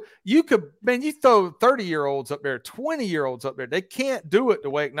show, you throw 30-year-olds up there, 20-year-olds up there. They can't do it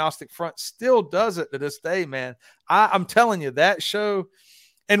the way Agnostic Front still does it to this day, man. I'm telling you, that show.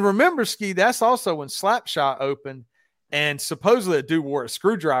 And remember, Ski, that's also when Slapshot opened, and supposedly a dude wore a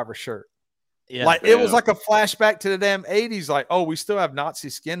Screwdriver shirt. Yeah, like it was like a flashback to the damn 80s. Like, oh, we still have Nazi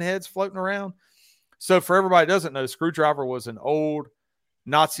skinheads floating around. So for everybody who doesn't know, Screwdriver was an old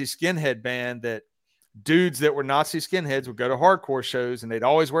Nazi skinhead band that dudes that were Nazi skinheads would go to hardcore shows, and they'd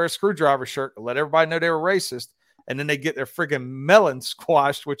always wear a screwdriver shirt to let everybody know they were racist. And then they get their friggin' melon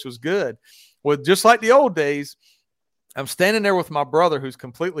squashed, which was good. Well, just like the old days, I'm standing there with my brother who's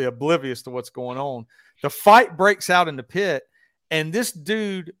completely oblivious to what's going on. The fight breaks out in the pit, and this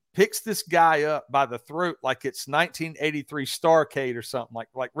dude picks this guy up by the throat like it's 1983 Starrcade or something,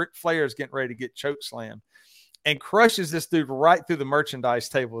 like Ric Flair is getting ready to get chokeslammed, and crushes this dude right through the merchandise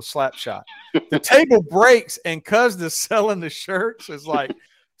table with slap shot. The table breaks, and cuz the selling the shirts is like,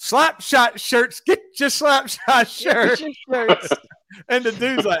 slap shot shirts, get your slap shot shirts. And the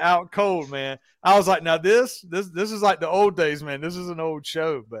dude's like out cold, man. I was like, now this is like the old days, man. This is an old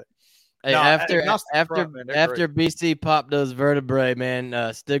show, but hey, after BC popped those vertebrae,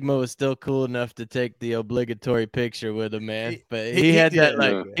 man, Stigma was still cool enough to take the obligatory picture with him, man. But he had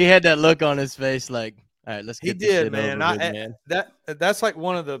that look on his face, like, all right, let's get this shit over with, man. That's like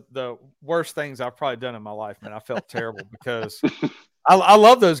one of the worst things I've probably done in my life, man. I felt terrible because I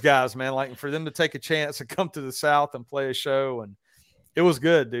love those guys, man. Like, for them to take a chance and come to the South and play a show, and it was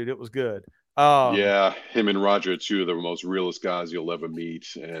good, dude. It was good. Yeah, him and Roger are two of the most realest guys you'll ever meet,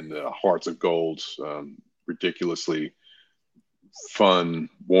 and hearts of gold, ridiculously fun,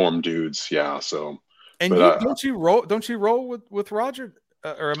 warm dudes. Yeah. So, and don't you roll with Roger,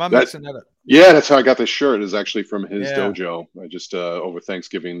 or am I mixing that up? Yeah, that's how I got this shirt. It's actually from his dojo. I just over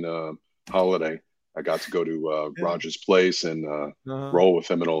Thanksgiving holiday, I got to go to Roger's place and roll with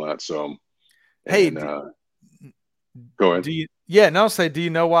him and all that. So, hey, go ahead. Do you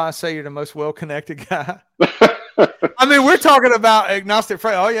know why I say you're the most well-connected guy? I mean, we're talking about Agnostic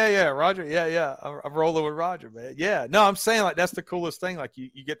Front. Oh, yeah, Roger. Yeah. I'm rolling with Roger, man. Yeah. No, I'm saying, like, that's the coolest thing. Like,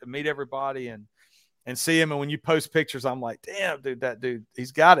 you get to meet everybody and see him. And when you post pictures, I'm like, damn, dude, that dude,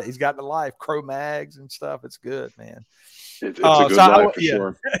 he's got it. He's got the life, Cro-Mags and stuff. It's good, man. It's a good life for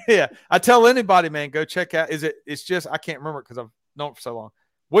sure. Yeah. I tell anybody, man, go check out. It's just, I can't remember it because I've known it for so long.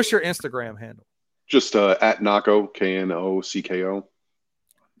 What's your Instagram handle? Just at Knocko, Knocko.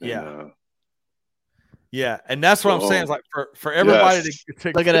 Yeah, and that's what I'm saying. Is like for everybody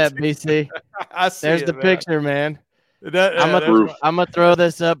to look at that, BC. There's the picture, man. I'm gonna throw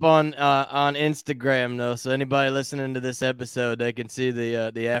this up on Instagram though, so anybody listening to this episode, they can see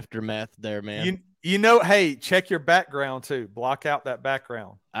the aftermath there, man. You know, hey, check your background too. Block out that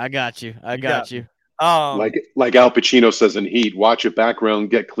background. I got you. I got you. Like Al Pacino says in Heat, watch your background,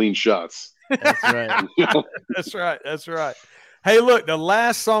 get clean shots. That's right. That's right. Hey, look, the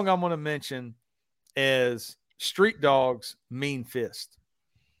last song I'm going to mention is Street Dogs' Mean Fist.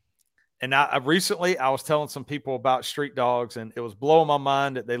 And I recently was telling some people about Street Dogs, and it was blowing my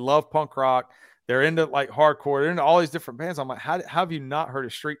mind that they love punk rock. They're into like hardcore. They're into all these different bands. I'm like, how have you not heard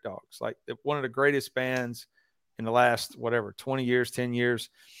of Street Dogs? Like, one of the greatest bands in the last, 20 years, 10 years.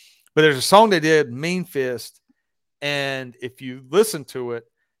 But there's a song they did, Mean Fist. And if you listen to it,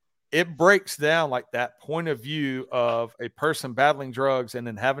 it breaks down like that point of view of a person battling drugs and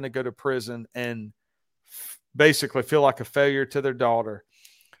then having to go to prison and basically feel like a failure to their daughter.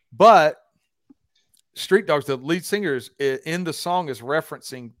 But Street Dogs, the lead singers in the song, is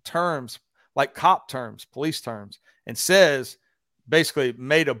referencing terms like cop terms, police terms, and says basically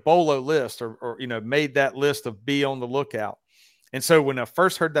made a bolo list or made that list of be on the lookout. And so when I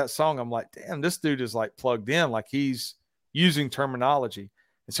first heard that song, I'm like, damn, this dude is like plugged in, like he's using terminology.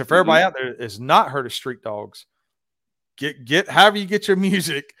 And so for everybody out there that has not heard of Street Dogs, get however you get your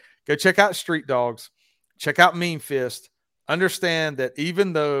music, go check out Street Dogs, check out Mean Fist. Understand that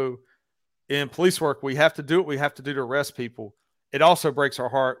even though in police work we have to do what we have to do to arrest people, it also breaks our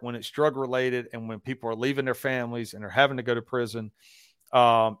heart when it's drug related and when people are leaving their families and are having to go to prison.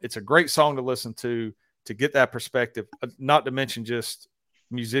 It's a great song to listen to get that perspective. Not to mention just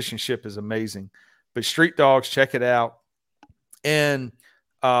musicianship is amazing. But Street Dogs, check it out. And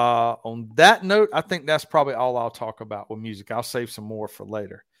on that note, I think that's probably all I'll talk about with music. I'll save some more for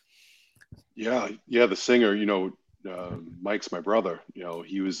later. Yeah. The singer, Mike's my brother.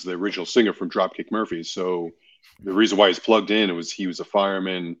 He was the original singer from Dropkick Murphys. So the reason why he's plugged in was he was a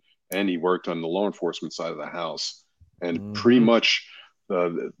fireman and he worked on the law enforcement side of the house. And pretty much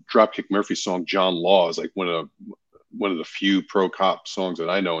the Dropkick Murphys song "John Law" is like one of the few pro cop songs that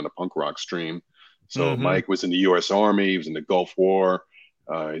I know in the punk rock stream. So Mike was in the U.S. Army. He was in the Gulf War.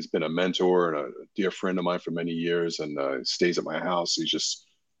 He's been a mentor and a dear friend of mine for many years, and stays at my house. He's just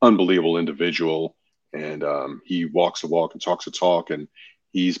unbelievable individual, and he walks the walk and talks the talk. And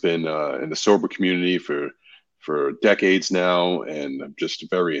he's been in the sober community for decades now, and just a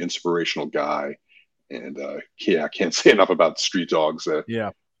very inspirational guy. And I can't say enough about the Street Dogs.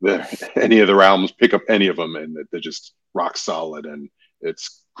 Any of their albums, pick up any of them, and they're just rock solid. And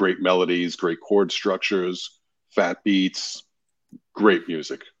it's great melodies, great chord structures, fat beats, great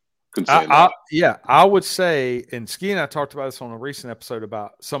music. Couldn't say enough. Yeah, I would say, and Ski and I talked about this on a recent episode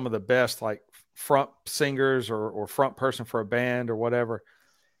about some of the best like front singers or front person for a band or whatever.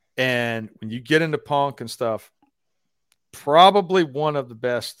 And when you get into punk and stuff, probably one of the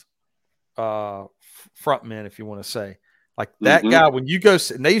best front men, if you want to say. Like that guy, when you go,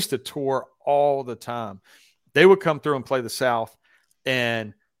 and they used to tour all the time. They would come through and play the South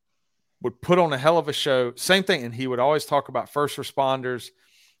and would put on a hell of a show. Same thing. And he would always talk about first responders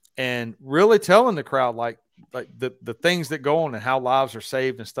and really telling the crowd like the things that go on and how lives are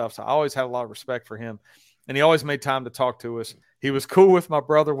saved and stuff. So I always had a lot of respect for him. And he always made time to talk to us. He was cool with my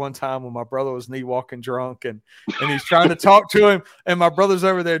brother one time when my brother was knee walking drunk and he's trying to talk to him. And my brother's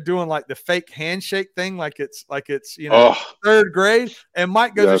over there doing like the fake handshake thing. Like it's, third grade. And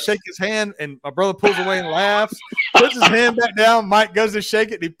Mike goes to shake his hand and my brother pulls away and laughs, puts his hand back down. Mike goes to shake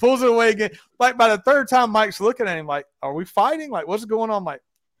it and he pulls it away again. Like by the third time, Mike's looking at him like, are we fighting? Like, what's going on? Like,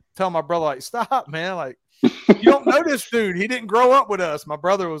 tell my brother, like, stop, man. Like, you don't know this dude. He didn't grow up with us. My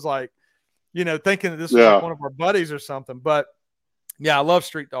brother was like, thinking that this was like one of our buddies or something. But yeah, I love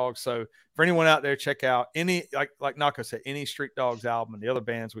Street Dogs. So for anyone out there, check out any, like Knocko said, any Street Dogs album and the other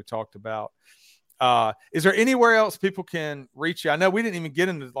bands we talked about. Is there anywhere else people can reach you? I know we didn't even get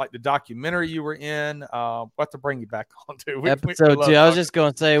into like the documentary you were in. We'll have to bring you back on to episode 2. I was just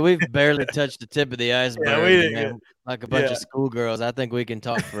going to say, we've barely touched the tip of the iceberg. Yeah, like a bunch of schoolgirls. I think we can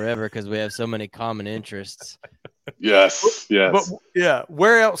talk forever because we have so many common interests. Yes. But yeah,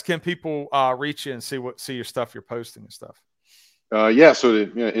 where else can people reach you and see your stuff you're posting and stuff?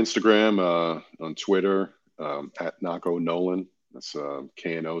 Instagram, on Twitter, at Knocko Nolan. That's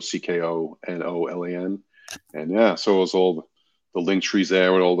KNOCKONOLAN. And so it's all the link trees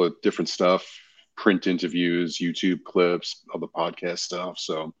there with all the different stuff, print interviews, YouTube clips, other podcast stuff.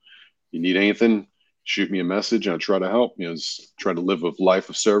 So you need anything, shoot me a message and I'll try to help. Just try to live a life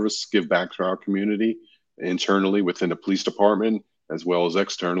of service, give back to our community internally within the police department, as well as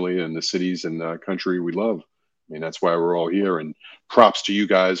externally in the cities and country we love. I mean, that's why we're all here. And props to you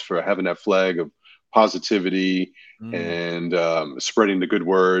guys for having that flag of positivity and spreading the good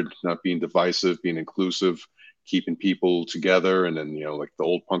word, not being divisive, being inclusive, keeping people together. And then, like the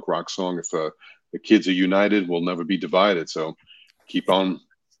old punk rock song, if the kids are united, we'll never be divided. So keep on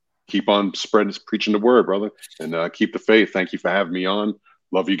preaching the word, brother, and keep the faith. Thank you for having me on.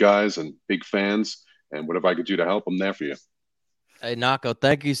 Love you guys and big fans. And whatever I could do to help, I'm there for you. Hey, Knocko,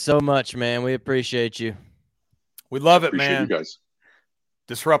 thank you so much, man. We appreciate you. We love it, man. You guys.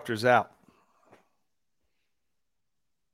 Disruptors out.